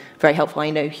be very helpful. I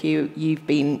know, Hugh, you've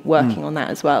been working on that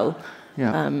as well.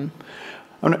 Yeah.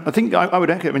 I think I would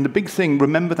echo. I mean, the big thing,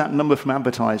 remember that number from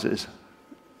advertisers.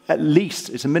 At least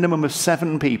it's a minimum of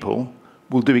 7 people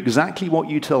will do exactly what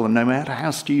you tell them, no matter how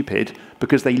stupid,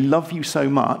 because they love you so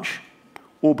much,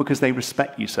 or because they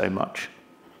respect you so much.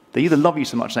 They either love you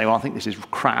so much, say, "Oh, I think this is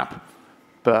crap,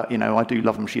 but you know, I do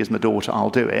love them. She is my daughter. I'll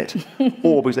do it,"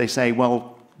 or because they say,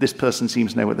 "Well, this person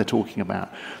seems to know what they're talking about."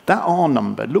 That R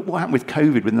number. Look what happened with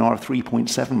COVID with an R of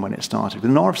 3.7 when it started. With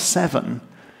an R of 7.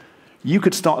 You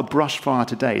could start a brush fire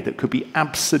today that could be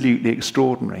absolutely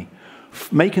extraordinary.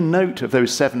 Make a note of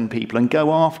those 7 people and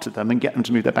go after them and get them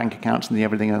to move their bank accounts and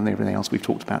everything else we've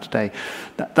talked about today.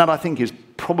 That I think is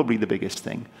probably the biggest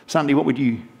thing. Sandy, what would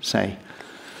you say?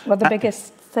 Well, the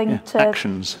biggest thing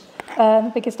actions.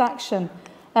 The biggest action.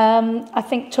 I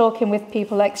think talking with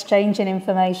people, exchanging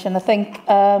information. I think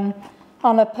on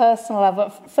a personal level,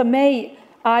 for me,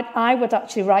 I would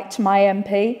actually write to my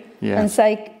MP and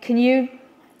say, can you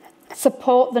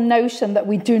support the notion that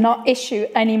we do not issue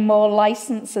any more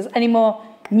licenses, any more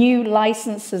new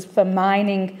licenses for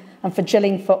mining and for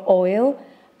drilling for oil.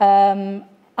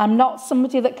 I'm not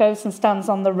somebody that goes and stands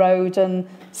on the road and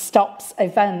stops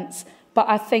events, but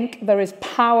I think there is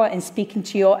power in speaking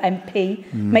to your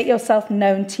MP. Make yourself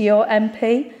known to your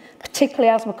MP, particularly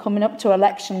as we're coming up to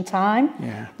election time.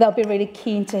 They'll be really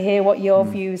keen to hear what your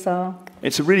views are.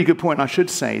 It's a really good point. I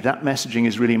should say that messaging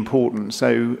is really important.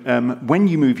 So when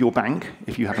you move your bank,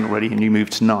 if you haven't already, and you move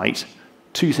tonight,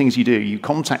 two things you do. You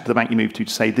contact the bank you moved to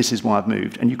say, this is why I've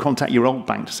moved, and you contact your old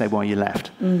bank to say why you left.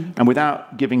 And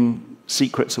without giving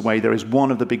secrets away, there is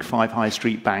one of the big 5 high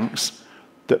street banks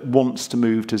that wants to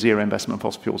move to zero investment in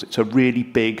fossil fuels. It's a really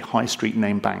big high street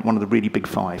name bank, one of the really big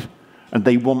 5, and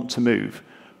they want to move.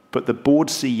 But the board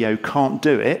CEO can't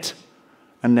do it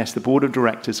unless the board of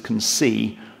directors can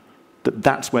see that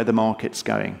that's where the market's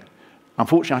going.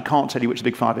 Unfortunately, I can't tell you which of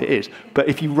the big 5 it is, but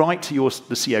if you write to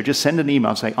the CEO, just send an email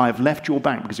and say, I have left your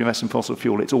bank because you invest in fossil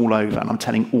fuel, it's all over, and I'm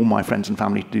telling all my friends and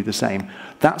family to do the same.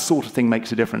 That sort of thing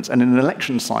makes a difference. And in an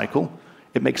election cycle,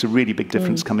 it makes a really big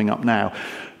difference coming up now.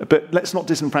 But let's not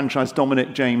disenfranchise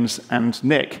Dominic, James, and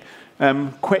Nick.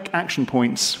 Quick action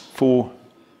points for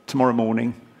tomorrow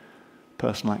morning,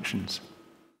 personal actions.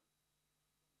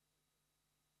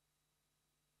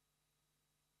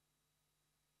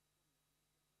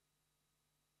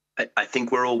 I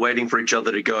think we're all waiting for each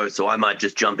other to go, so I might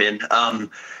just jump in.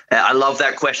 I love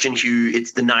that question, Hugh.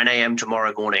 It's the 9 a.m.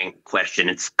 tomorrow morning question.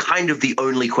 It's kind of the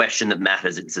only question that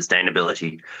matters in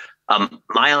sustainability.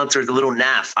 My answer is a little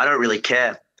naff. I don't really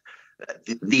care.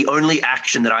 The only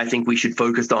action that I think we should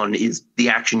focus on is the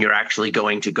action you're actually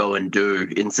going to go and do.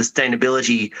 In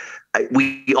sustainability,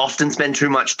 we often spend too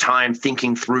much time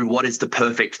thinking through what is the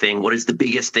perfect thing, what is the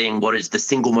biggest thing, what is the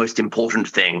single most important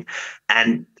thing.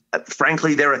 And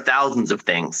frankly, there are thousands of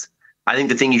things. I think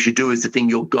the thing you should do is the thing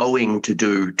you're going to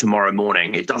do tomorrow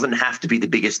morning. It doesn't have to be the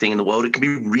biggest thing in the world. It can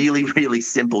be really, really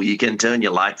simple. You can turn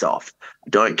your lights off.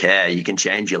 Don't care. You can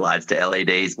change your lights to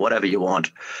LEDs, whatever you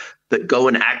want. But go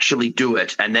and actually do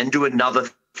it, and then do another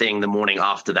thing the morning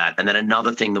after that, and then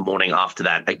another thing the morning after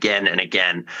that, again and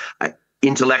again.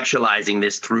 Intellectualizing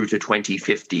this through to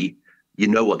 2050, you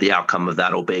know what the outcome of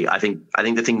that will be. I think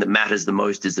the thing that matters the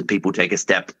most is that people take a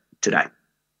step today.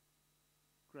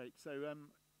 Great. So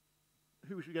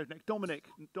who should we go next?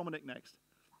 Dominic next.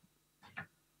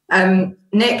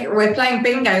 Nick, we're playing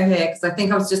bingo here because I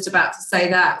think I was just about to say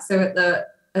that. So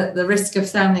at the risk of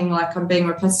sounding like I'm being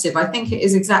repetitive, I think it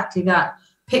is exactly that.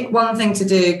 Pick one thing to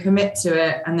do, commit to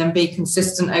it, and then be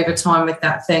consistent over time with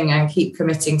that thing and keep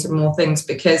committing to more things,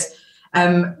 because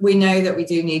we know that we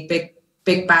do need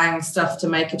big bang stuff to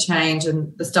make a change,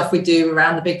 and the stuff we do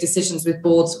around the big decisions with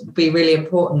boards will be really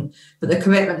important. But the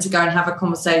commitment to go and have a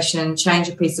conversation, change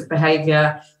a piece of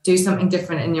behaviour, do something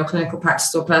different in your clinical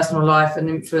practice or personal life and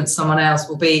influence someone else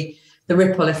will be the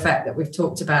ripple effect that we've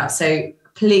talked about. So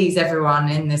please, everyone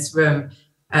in this room,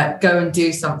 go and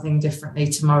do something differently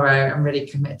tomorrow and really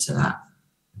commit to that.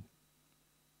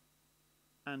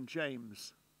 And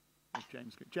James,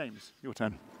 your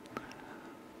turn.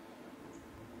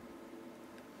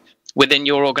 Within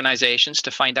your organizations,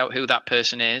 to find out who that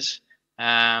person is,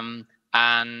 and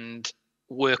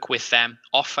work with them,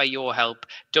 offer your help.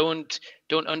 Don't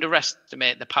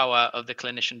underestimate the power of the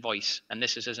clinician voice, and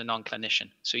this is as a non-clinician.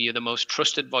 So you're the most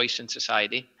trusted voice in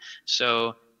society,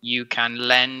 so you can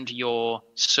lend your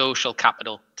social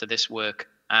capital to this work,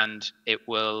 and it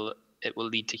will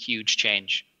lead to huge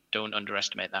change. Don't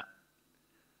underestimate that.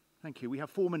 Thank you. We have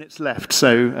 4 minutes left,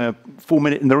 so 4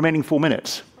 minutes in the remaining 4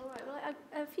 minutes.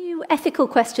 A few ethical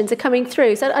questions are coming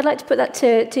through, so I'd like to put that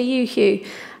to you, Hugh.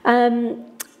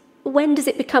 When does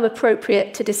it become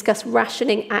appropriate to discuss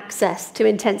rationing access to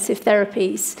intensive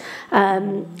therapies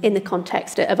in the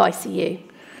context of ICU?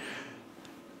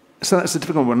 So that's a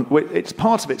difficult one.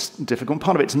 Part of it's difficult,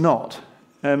 part of it's not.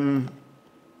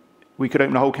 We could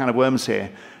open a whole can of worms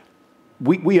here.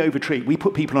 We overtreat. We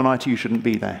put people on ITU who shouldn't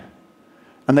be there.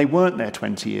 And they weren't there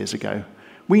 20 years ago.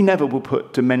 We never will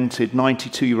put demented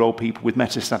 92-year-old people with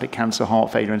metastatic cancer,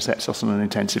 heart failure and sepsis on an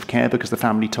intensive care because the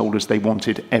family told us they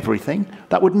wanted everything.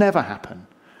 That would never happen.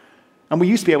 And we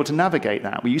used to be able to navigate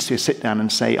that. We used to sit down and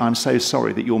say, I'm so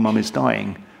sorry that your mum is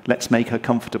dying. Let's make her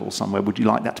comfortable somewhere. Would you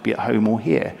like that to be at home or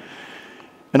here?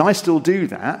 And I still do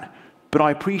that. But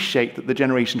I appreciate that the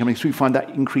generation coming through find that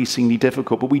increasingly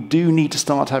difficult. But we do need to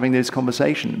start having those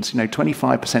conversations.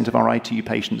 25% of our ITU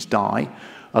patients die.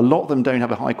 A lot of them don't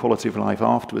have a high quality of life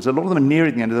afterwards. A lot of them are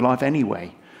nearing the end of their life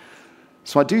anyway.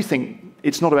 So I do think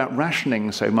it's not about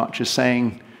rationing so much as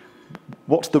saying,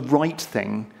 what's the right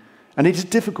thing? And it is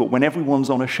difficult when everyone's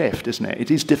on a shift, isn't it?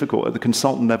 It is difficult at the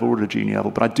consultant level or at the junior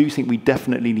level, but I do think we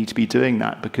definitely need to be doing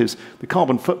that, because the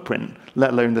carbon footprint, let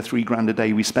alone the $3,000 a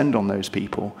day we spend on those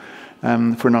people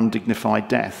for an undignified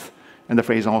death, and the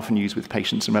phrase I often use with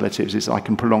patients and relatives is, I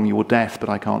can prolong your death, but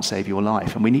I can't save your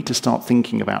life. And we need to start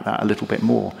thinking about that a little bit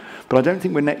more. But I don't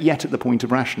think we're yet at the point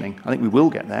of rationing. I think we will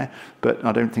get there, but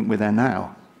I don't think we're there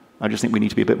now. I just think we need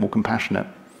to be a bit more compassionate.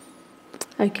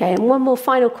 Okay, and one more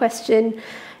final question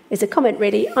is a comment,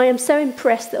 really. I am so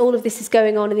impressed that all of this is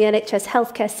going on in the NHS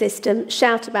healthcare system.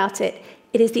 Shout about it.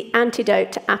 It is the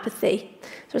antidote to apathy.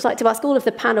 So I'd like to ask all of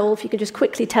the panel if you could just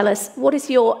quickly tell us, what is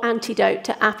your antidote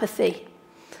to apathy?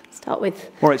 Start with...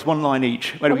 All right, it's one line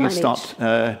each. Where do we start?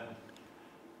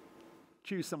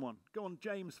 Choose someone. Go on,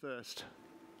 James first.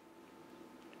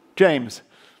 James.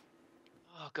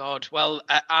 Oh, God. Well,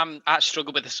 I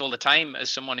struggle with this all the time as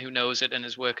someone who knows it and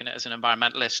is working it as an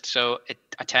environmentalist. So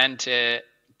I tend to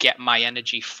get my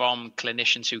energy from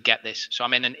clinicians who get this. So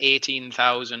I'm in an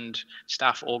 18,000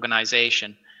 staff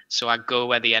organization. So I go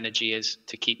where the energy is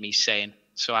to keep me sane.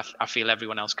 So I feel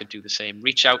everyone else could do the same.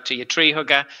 Reach out to your tree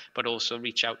hugger, but also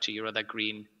reach out to your other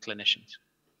green clinicians.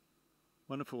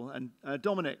 Wonderful. And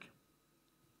Dominic?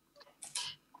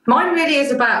 Mine really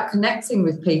is about connecting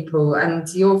with people, and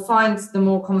you'll find the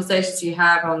more conversations you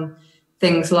have on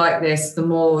things like this, the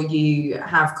more you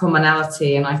have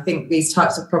commonality. And I think these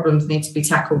types of problems need to be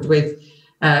tackled with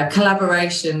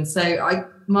collaboration. So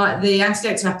the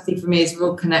antidote to apathy for me is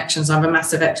real connections. I'm a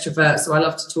massive extrovert, so I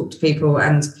love to talk to people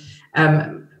and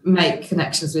make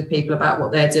connections with people about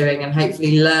what they're doing and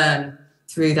hopefully learn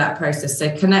through that process.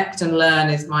 So connect and learn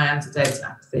is my antidote to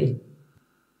apathy.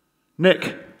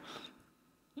 Nick?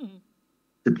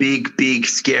 The big,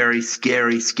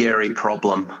 scary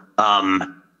problem.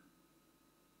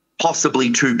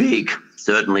 Possibly too big,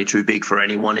 certainly too big for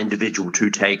any one individual to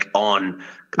take on.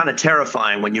 Kind of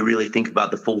terrifying when you really think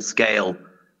about the full scale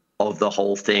of the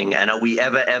whole thing. And are we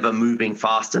ever moving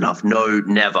fast enough? No,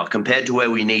 never. Compared to where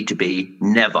we need to be,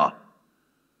 never.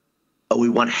 Are we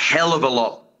one hell of a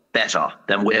lot better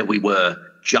than where we were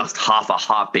just half a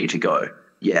heartbeat ago?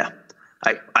 Yeah.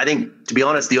 I think, to be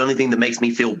honest, the only thing that makes me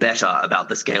feel better about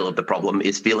the scale of the problem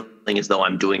is feeling as though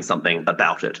I'm doing something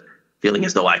about it, feeling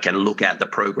as though I can look at the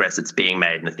progress that's being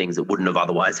made and the things that wouldn't have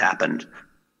otherwise happened.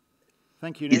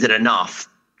 Thank you, Nick. Is it enough?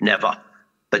 Never.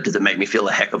 But does it make me feel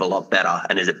a heck of a lot better?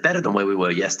 And is it better than where we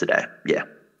were yesterday? Yeah.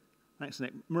 Thanks,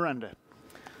 Nick. Miranda?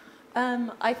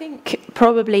 I think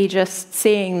probably just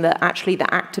seeing that actually the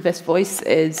activist voice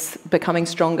is becoming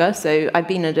stronger. So I've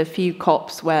been at a few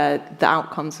COPs where the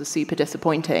outcomes were super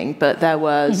disappointing, but there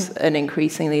was an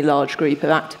increasingly large group of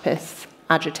activists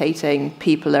agitating.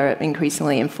 People are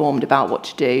increasingly informed about what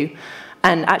to do.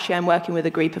 And actually, I'm working with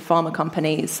a group of pharma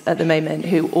companies at the moment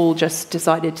who all just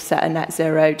decided to set a net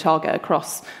zero target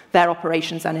across their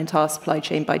operations and entire supply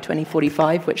chain by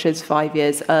 2045, which is 5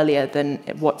 years earlier than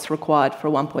what's required for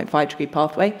a 1.5 degree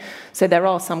pathway. So there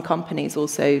are some companies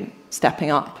also stepping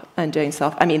up and doing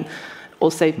stuff. I mean,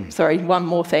 also, sorry, one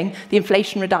more thing. The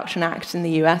Inflation Reduction Act in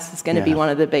the US is going to be one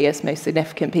of the biggest, most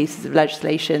significant pieces of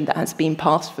legislation that has been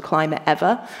passed for climate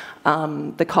ever.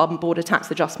 The carbon border tax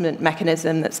adjustment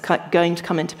mechanism that's going to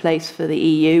come into place for the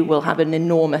EU will have an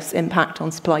enormous impact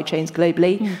on supply chains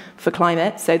globally for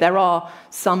climate. So there are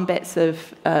some bits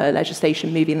of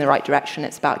legislation moving in the right direction.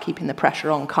 It's about keeping the pressure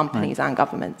on companies and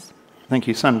governments. Thank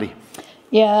you. Sandy?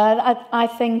 Yeah, I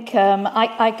think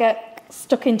I get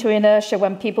stuck into inertia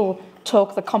when people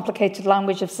talk the complicated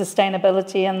language of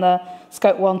sustainability and the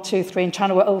scope 1, 2, 3 and trying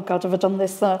to, oh God, have I done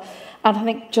this? And I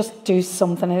think just do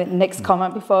something. Nick's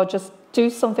comment before, just do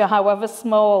something, however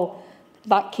small,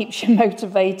 that keeps you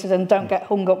motivated, and don't get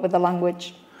hung up with the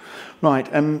language. Right,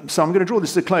 so I'm going to draw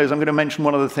this to a close. I'm going to mention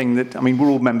one other thing that, I mean,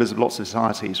 we're all members of lots of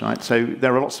societies, right? So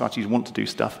there are lots of societies who want to do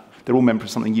stuff. They're all members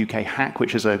of something UK Hack,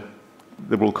 which is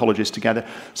the Royal Colleges together.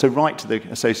 So write to the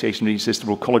Association of Anaesthetists, the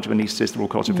Royal College of Anaesthetists, the Royal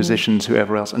College of Physicians,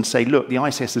 whoever else, and say, look, the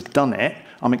ICS has done it.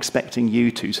 I'm expecting you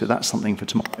to, so that's something for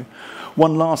tomorrow.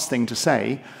 One last thing to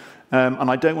say, and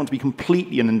I don't want to be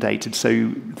completely inundated,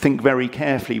 so think very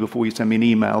carefully before you send me an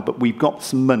email, but we've got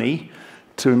some money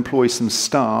to employ some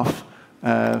staff,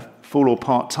 full or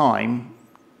part-time,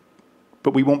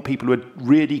 but we want people who are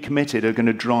really committed, are going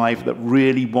to drive, that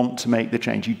really want to make the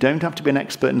change. You don't have to be an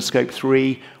expert in Scope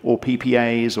 3 or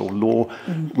PPAs or law.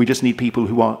 We just need people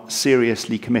who are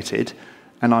seriously committed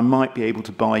and I might be able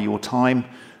to buy your time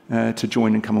to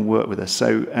join and come and work with us.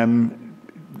 So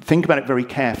think about it very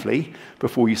carefully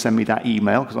before you send me that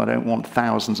email, because I don't want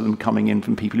thousands of them coming in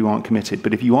from people who aren't committed.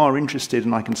 But if you are interested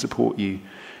and I can support you,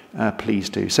 please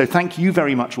do. So thank you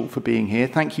very much all for being here.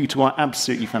 Thank you to our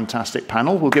absolutely fantastic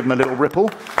panel. We'll give them a little ripple.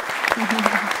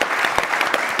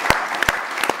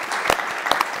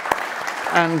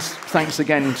 And thanks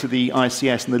again to the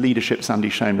ICS and the leadership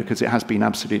Sandy's shown, because it has been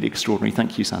absolutely extraordinary.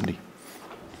 Thank you, Sandy.